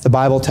death, the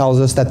Bible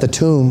tells us that the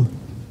tomb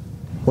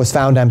was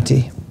found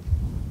empty.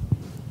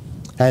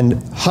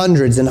 And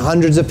hundreds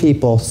of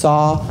people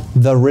saw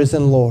the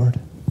risen Lord.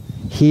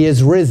 He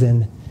is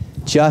risen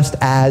just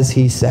as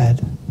He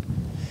said.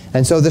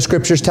 And so the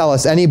Scriptures tell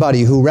us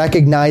anybody who,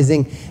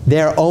 recognizing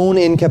their own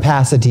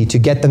incapacity to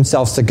get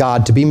themselves to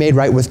God, to be made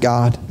right with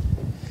God,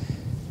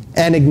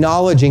 and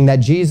acknowledging that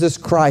Jesus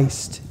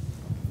Christ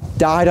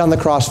died on the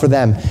cross for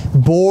them,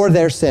 bore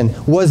their sin,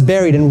 was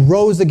buried, and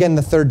rose again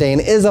the third day,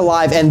 and is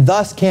alive, and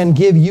thus can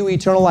give you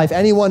eternal life.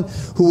 Anyone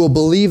who will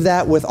believe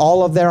that with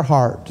all of their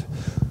heart,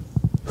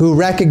 who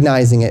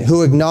recognizing it,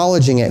 who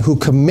acknowledging it, who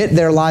commit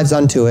their lives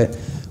unto it,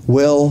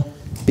 will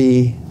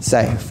be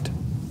saved.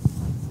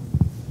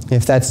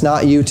 If that's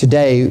not you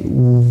today,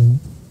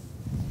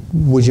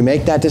 would you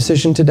make that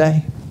decision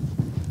today?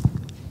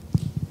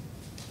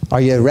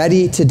 Are you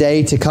ready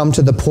today to come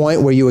to the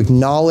point where you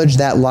acknowledge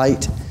that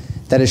light,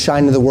 that is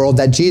shining to the world,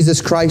 that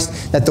Jesus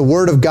Christ, that the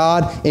Word of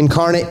God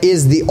incarnate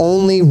is the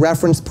only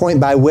reference point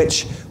by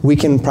which we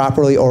can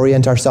properly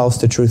orient ourselves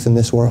to truth in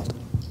this world.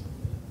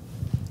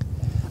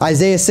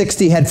 Isaiah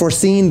 60 had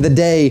foreseen the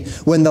day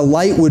when the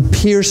light would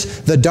pierce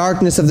the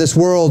darkness of this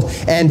world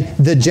and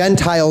the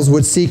Gentiles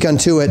would seek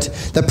unto it.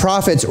 The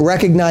prophets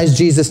recognized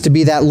Jesus to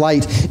be that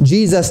light.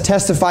 Jesus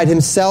testified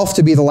himself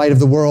to be the light of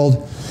the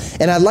world.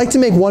 And I'd like to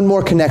make one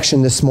more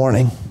connection this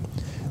morning,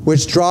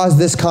 which draws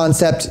this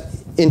concept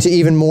into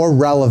even more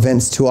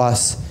relevance to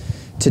us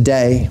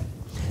today.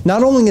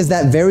 Not only is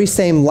that very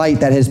same light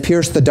that has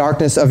pierced the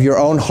darkness of your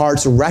own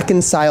hearts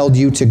reconciled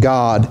you to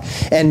God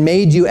and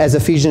made you, as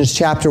Ephesians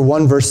chapter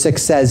 1 verse 6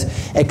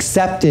 says,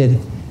 accepted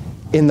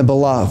in the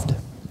beloved.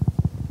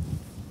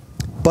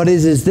 But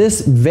it is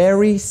this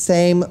very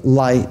same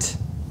light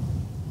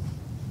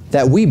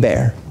that we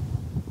bear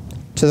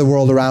to the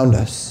world around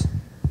us.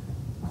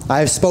 I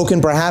have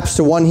spoken perhaps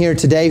to one here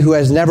today who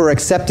has never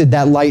accepted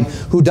that light,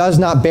 who does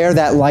not bear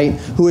that light,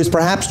 who is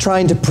perhaps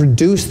trying to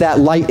produce that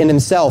light in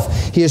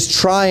himself. He is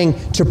trying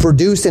to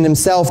produce in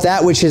himself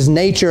that which his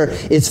nature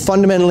is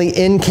fundamentally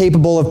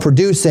incapable of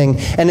producing.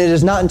 And it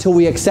is not until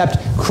we accept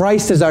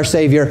Christ as our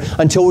Savior,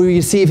 until we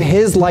receive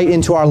His light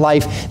into our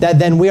life, that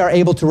then we are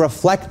able to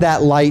reflect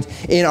that light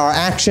in our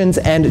actions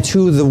and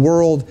to the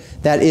world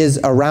that is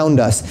around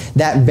us.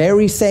 That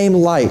very same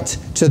light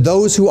to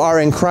those who are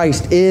in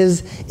Christ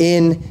is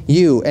in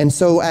you. And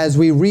so as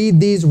we read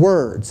these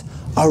words,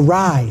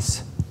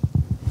 arise,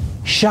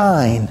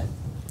 shine,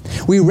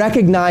 we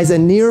recognize a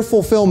near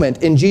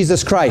fulfillment in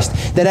Jesus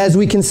Christ. That as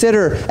we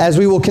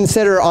will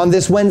consider on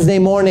this Wednesday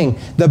morning,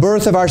 the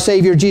birth of our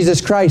Savior Jesus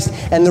Christ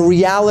and the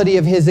reality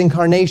of His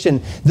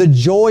incarnation, the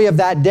joy of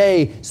that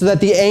day, so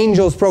that the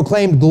angels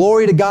proclaimed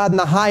glory to God in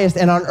the highest,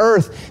 and on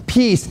earth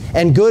peace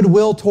and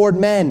goodwill toward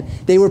men.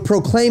 They were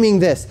proclaiming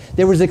this.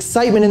 There was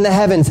excitement in the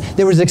heavens.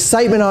 There was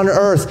excitement on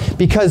earth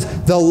because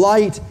the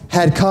light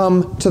had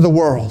come to the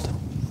world.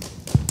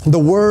 The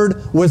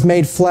Word was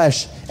made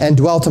flesh and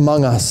dwelt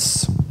among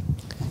us.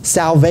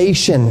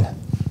 Salvation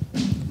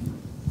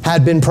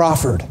had been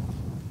proffered.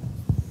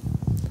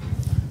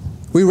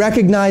 We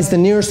recognize the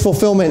nearest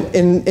fulfillment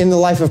in the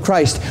life of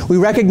Christ. We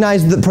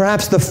recognize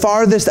perhaps the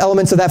farthest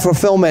elements of that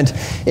fulfillment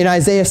in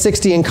Isaiah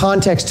 60 in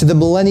context to the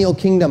millennial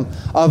kingdom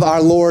of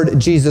our Lord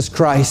Jesus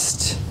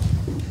Christ.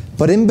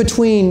 But in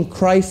between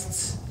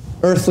Christ's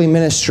earthly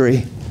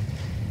ministry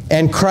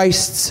and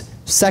Christ's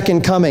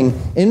second coming,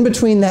 in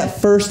between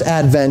that first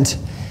advent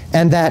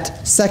and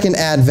that second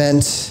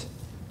advent,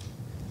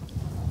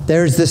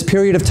 there's this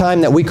period of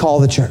time that we call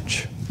the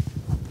church.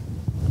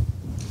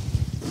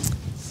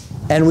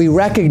 And we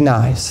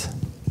recognize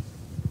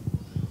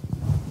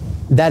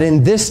that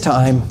in this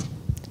time,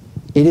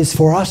 it is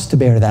for us to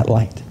bear that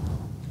light.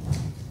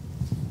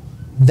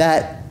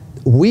 That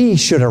we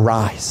should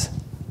arise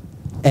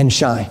and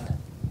shine.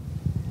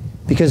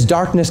 Because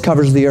darkness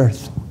covers the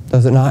earth,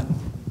 does it not?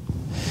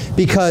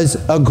 Because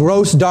a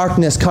gross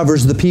darkness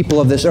covers the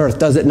people of this earth,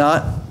 does it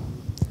not?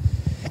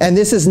 And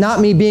this is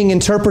not me being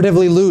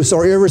interpretively loose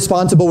or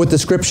irresponsible with the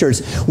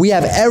Scriptures. We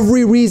have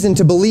every reason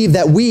to believe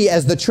that we,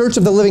 as the church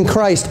of the living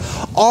Christ,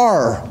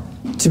 are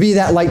to be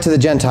that light to the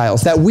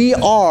Gentiles. That we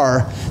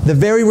are the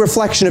very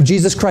reflection of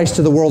Jesus Christ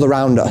to the world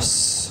around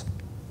us.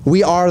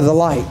 We are the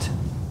light.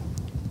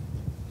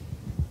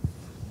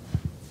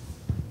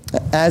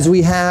 As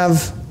we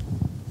have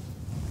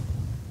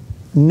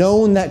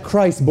known that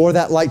Christ bore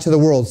that light to the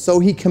world, so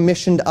He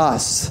commissioned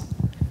us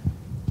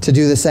to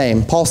do the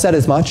same. Paul said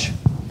as much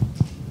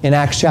in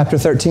Acts chapter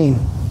 13.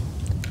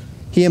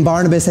 He and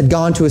Barnabas had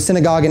gone to a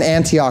synagogue in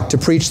Antioch to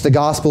preach the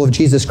gospel of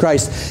Jesus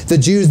Christ. The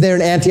Jews there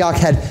in Antioch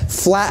had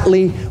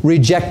flatly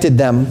rejected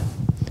them,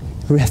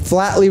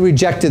 flatly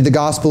rejected the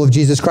gospel of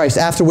Jesus Christ,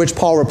 after which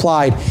Paul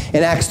replied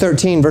in Acts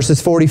 13,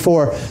 verses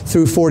 44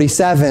 through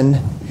 47,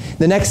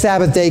 the next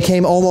Sabbath day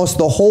came almost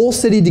the whole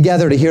city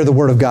together to hear the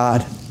word of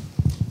God.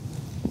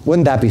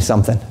 Wouldn't that be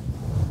something?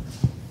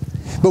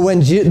 But when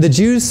the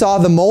Jews saw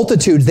the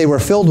multitudes, they were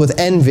filled with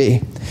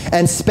envy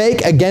and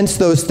spake against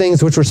those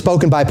things which were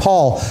spoken by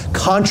Paul,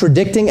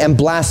 contradicting and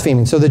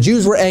blaspheming. So the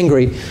Jews were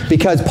angry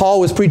because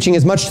Paul was preaching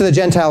as much to the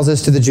Gentiles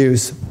as to the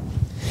Jews.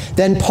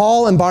 Then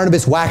Paul and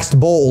Barnabas waxed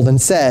bold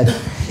and said,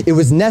 it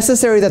was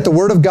necessary that the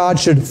word of God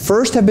should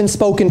first have been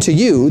spoken to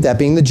you, that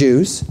being the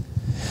Jews,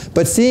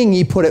 but seeing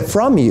ye put it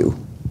from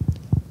you,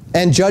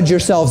 and judge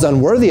yourselves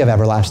unworthy of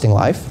everlasting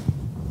life,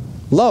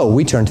 lo,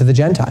 we turn to the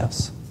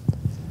Gentiles.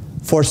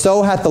 For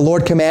so hath the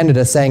Lord commanded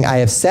us, saying, I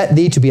have set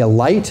thee to be a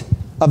light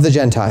of the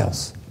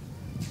Gentiles,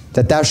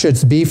 that thou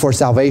shouldst be for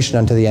salvation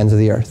unto the ends of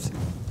the earth.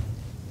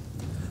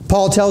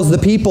 Paul tells the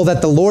people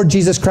that the Lord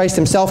Jesus Christ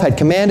Himself had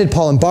commanded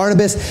Paul and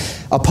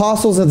Barnabas,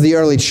 apostles of the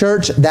early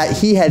church, that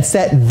He had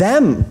set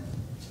them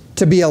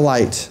to be a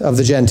light of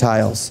the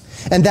Gentiles,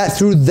 and that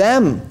through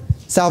them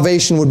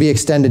salvation would be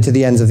extended to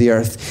the ends of the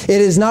earth.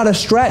 It is not a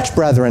stretch,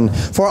 brethren,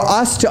 for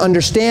us to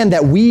understand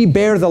that we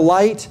bear the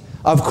light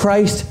of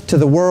Christ to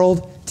the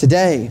world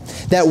today.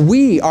 That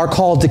we are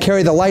called to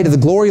carry the light of the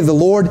glory of the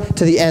Lord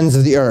to the ends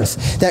of the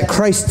earth. That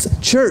Christ's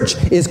church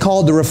is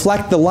called to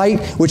reflect the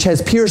light which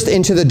has pierced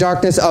into the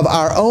darkness of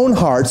our own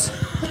hearts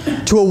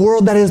to a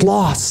world that is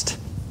lost,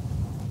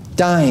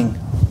 dying,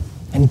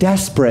 and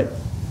desperate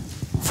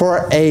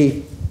for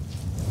a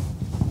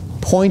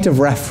point of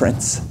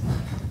reference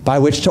by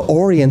which to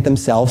orient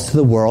themselves to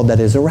the world that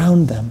is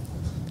around them.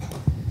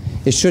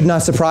 It should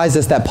not surprise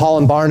us that Paul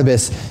and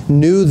Barnabas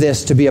knew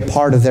this to be a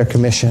part of their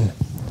commission.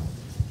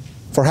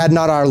 For had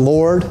not our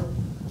Lord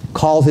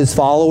called his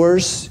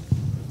followers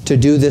to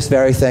do this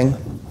very thing?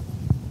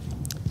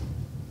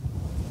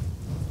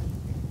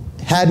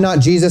 Had not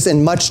Jesus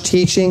in much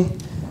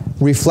teaching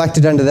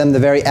reflected unto them the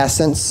very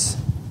essence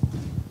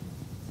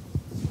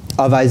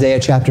of Isaiah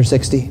chapter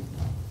 60?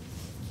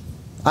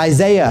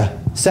 Isaiah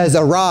says,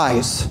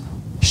 "Arise,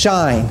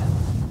 shine."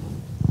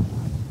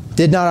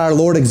 Did not our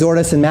Lord exhort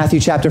us in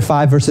Matthew chapter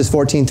 5, verses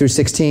 14 through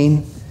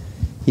 16?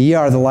 Ye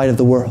are the light of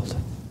the world.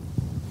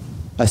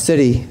 A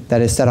city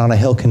that is set on a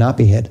hill cannot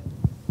be hid.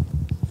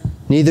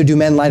 Neither do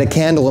men light a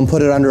candle and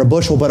put it under a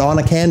bushel, but on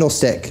a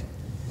candlestick,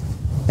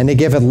 and it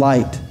giveth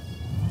light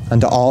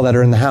unto all that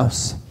are in the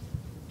house.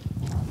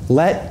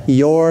 Let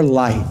your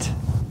light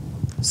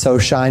so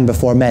shine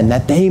before men,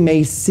 that they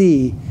may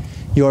see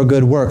your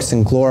good works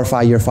and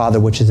glorify your Father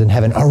which is in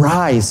heaven.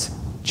 Arise,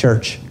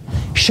 church.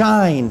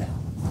 Shine,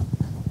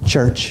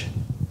 church.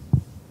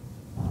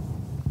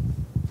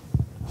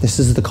 This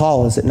is the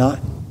call, is it not?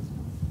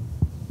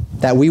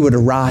 That we would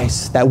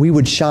arise, that we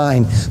would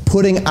shine,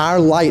 putting our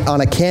light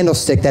on a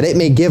candlestick that it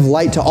may give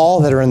light to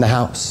all that are in the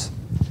house.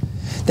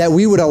 That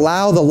we would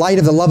allow the light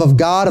of the love of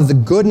God, of the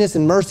goodness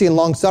and mercy and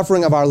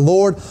long-suffering of our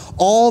Lord,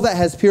 all that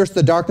has pierced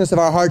the darkness of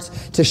our hearts,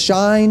 to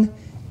shine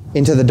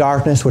into the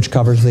darkness which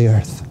covers the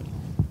earth,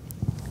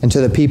 and to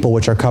the people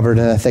which are covered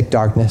in a thick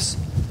darkness.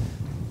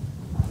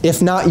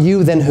 If not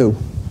you, then who?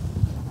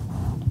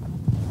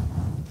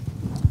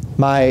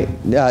 My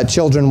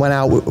children went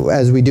out,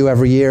 as we do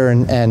every year,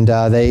 and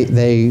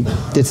they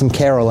did some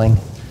caroling.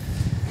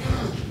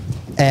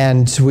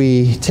 And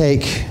we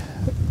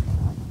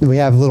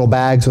have little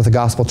bags with a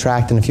gospel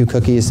tract and a few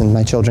cookies, and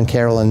my children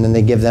carol, and then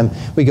they give them.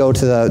 We go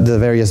to the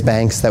various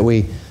banks that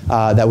we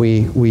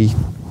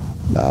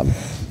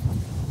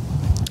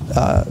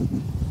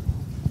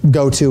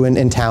go to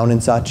in town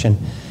and such.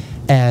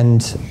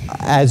 And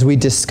as we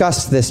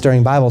discussed this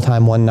during Bible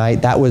time one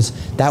night, that was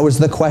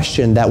the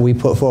question that we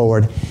put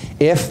forward.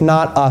 If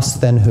not us,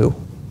 then who?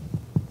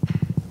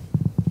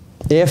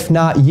 If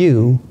not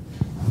you,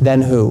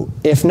 then who?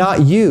 If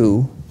not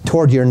you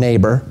toward your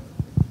neighbor,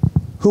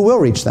 who will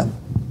reach them?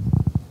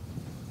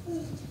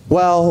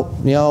 Well,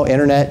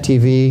 internet,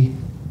 TV.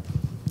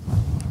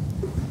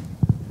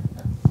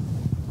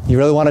 You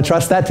really want to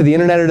trust that to the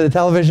internet or to the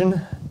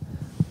television?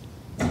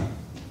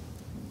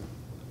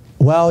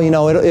 Well,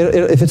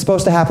 if it's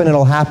supposed to happen,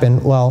 it'll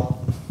happen. Well,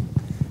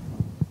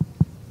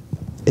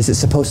 is it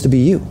supposed to be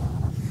you?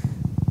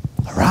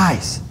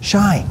 Arise,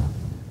 shine.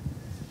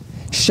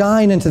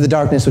 Shine into the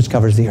darkness which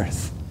covers the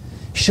earth.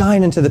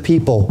 Shine into the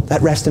people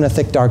that rest in a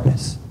thick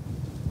darkness.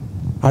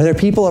 Are there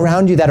people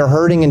around you that are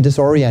hurting and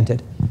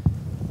disoriented?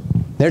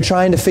 They're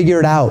trying to figure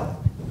it out.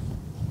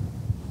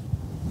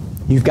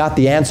 You've got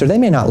the answer. They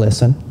may not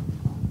listen.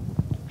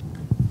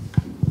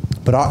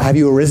 But have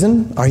you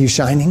arisen? Are you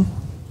shining?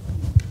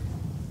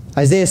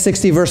 Isaiah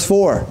 60, verse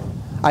 4.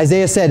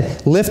 Isaiah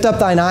said, "Lift up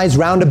thine eyes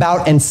round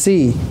about and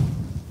see."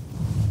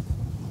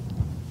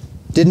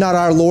 Did not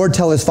our Lord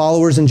tell his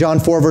followers in John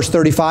 4, verse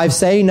 35,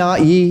 "Say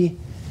not ye,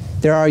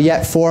 there are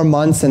yet 4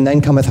 months, and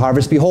then cometh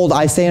harvest. Behold,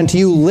 I say unto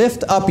you,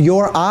 lift up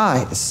your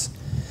eyes,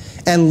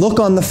 and look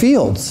on the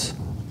fields,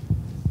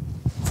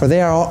 for they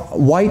are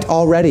white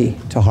already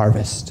to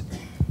harvest."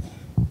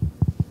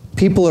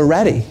 People are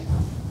ready.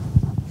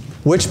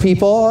 Which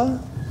people?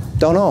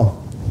 Don't know.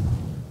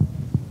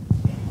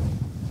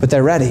 But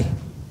they're ready.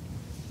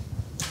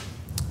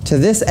 To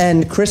this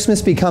end,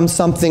 Christmas becomes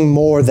something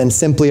more than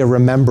simply a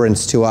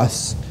remembrance to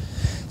us.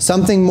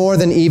 Something more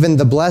than even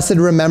the blessed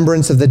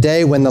remembrance of the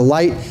day when the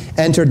light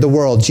entered the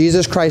world.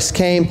 Jesus Christ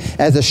came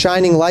as a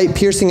shining light,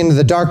 piercing into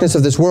the darkness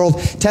of this world,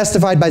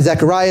 testified by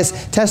Zacharias,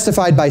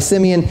 testified by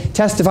Simeon,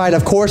 testified,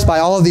 of course, by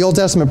all of the Old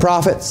Testament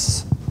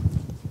prophets.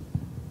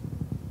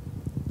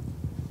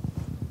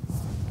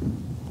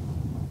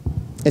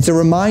 It's a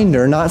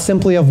reminder not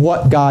simply of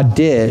what God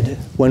did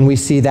when we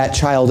see that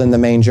child in the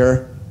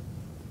manger,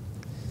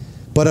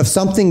 but of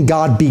something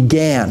God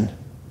began.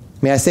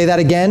 May I say that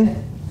again?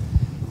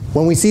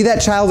 When we see that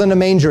child in a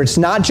manger, it's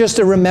not just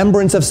a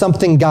remembrance of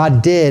something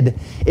God did,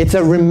 it's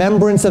a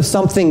remembrance of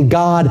something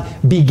God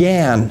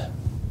began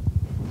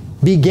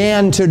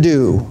to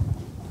do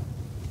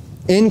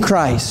in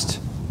Christ.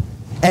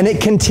 And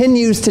it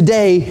continues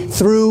today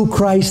through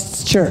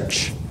Christ's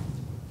church.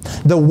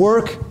 The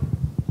work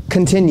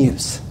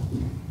continues.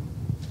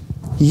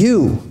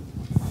 You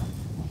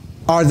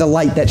are the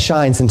light that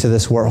shines into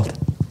this world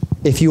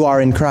if you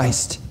are in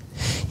Christ.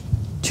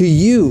 To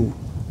you,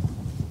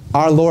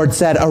 our Lord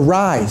said,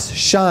 "Arise,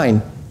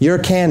 shine your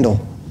candle.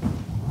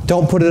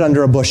 Don't put it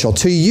under a bushel.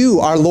 To you,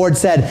 our Lord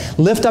said,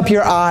 lift up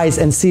your eyes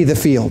and see the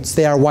fields.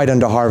 They are white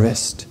unto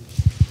harvest.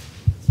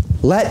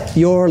 Let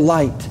your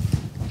light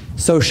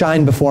so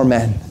shine before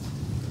men,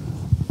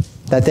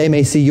 that they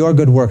may see your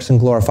good works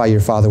and glorify your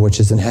Father which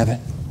is in heaven.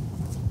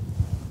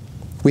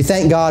 We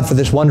thank God for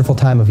this wonderful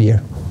time of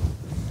year.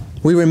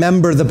 We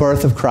remember the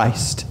birth of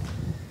Christ,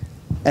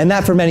 and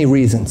that for many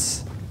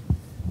reasons.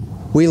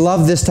 We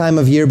love this time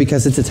of year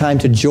because it's a time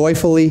to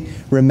joyfully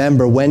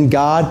remember when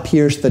God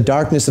pierced the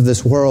darkness of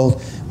this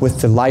world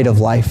with the light of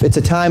life. It's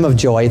a time of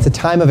joy. It's a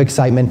time of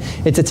excitement.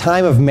 It's a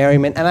time of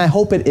merriment, and I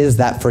hope it is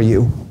that for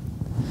you.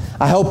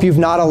 I hope you've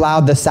not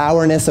allowed the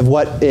sourness of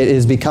what it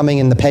is becoming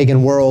in the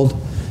pagan world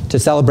to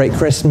celebrate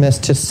Christmas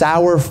to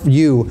sour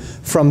you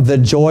from the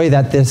joy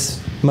that this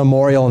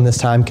memorial and this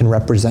time can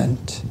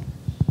represent.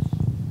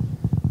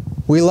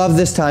 We love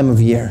this time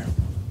of year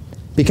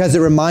because it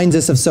reminds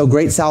us of so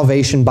great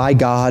salvation by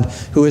God,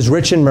 who is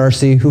rich in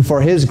mercy, who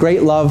for his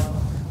great love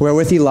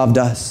wherewith he loved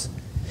us,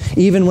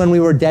 even when we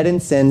were dead in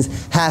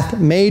sins, hath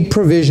made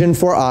provision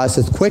for us,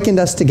 hath quickened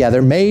us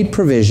together, made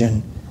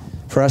provision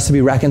for us to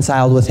be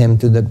reconciled with him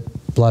through the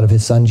blood of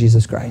his Son,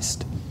 Jesus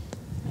Christ.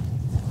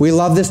 We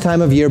love this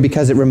time of year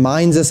because it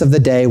reminds us of the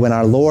day when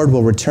our Lord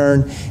will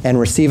return and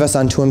receive us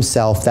unto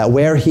himself, that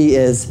where he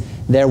is,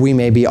 there we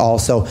may be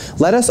also.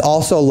 Let us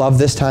also love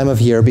this time of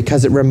year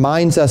because it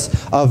reminds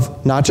us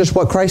of not just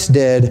what Christ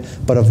did,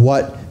 but of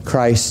what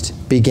Christ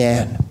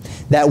began,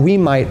 that we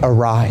might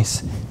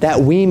arise, that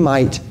we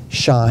might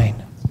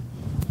shine,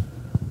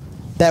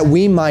 that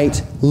we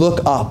might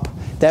look up,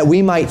 that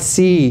we might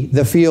see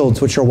the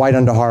fields which are white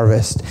unto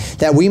harvest,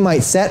 that we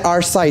might set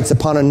our sights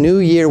upon a new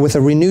year with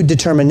a renewed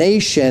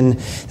determination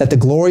that the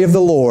glory of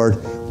the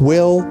Lord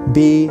will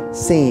be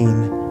seen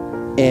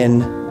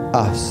in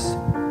us.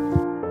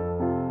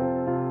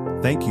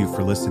 Thank you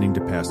for listening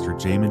to Pastor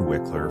Jamin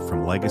Wickler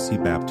from Legacy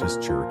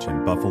Baptist Church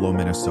in Buffalo,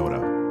 Minnesota.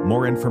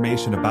 More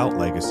information about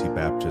Legacy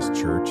Baptist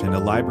Church and a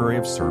library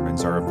of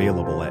sermons are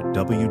available at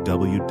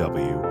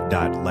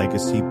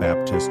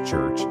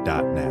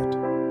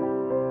www.legacybaptistchurch.net.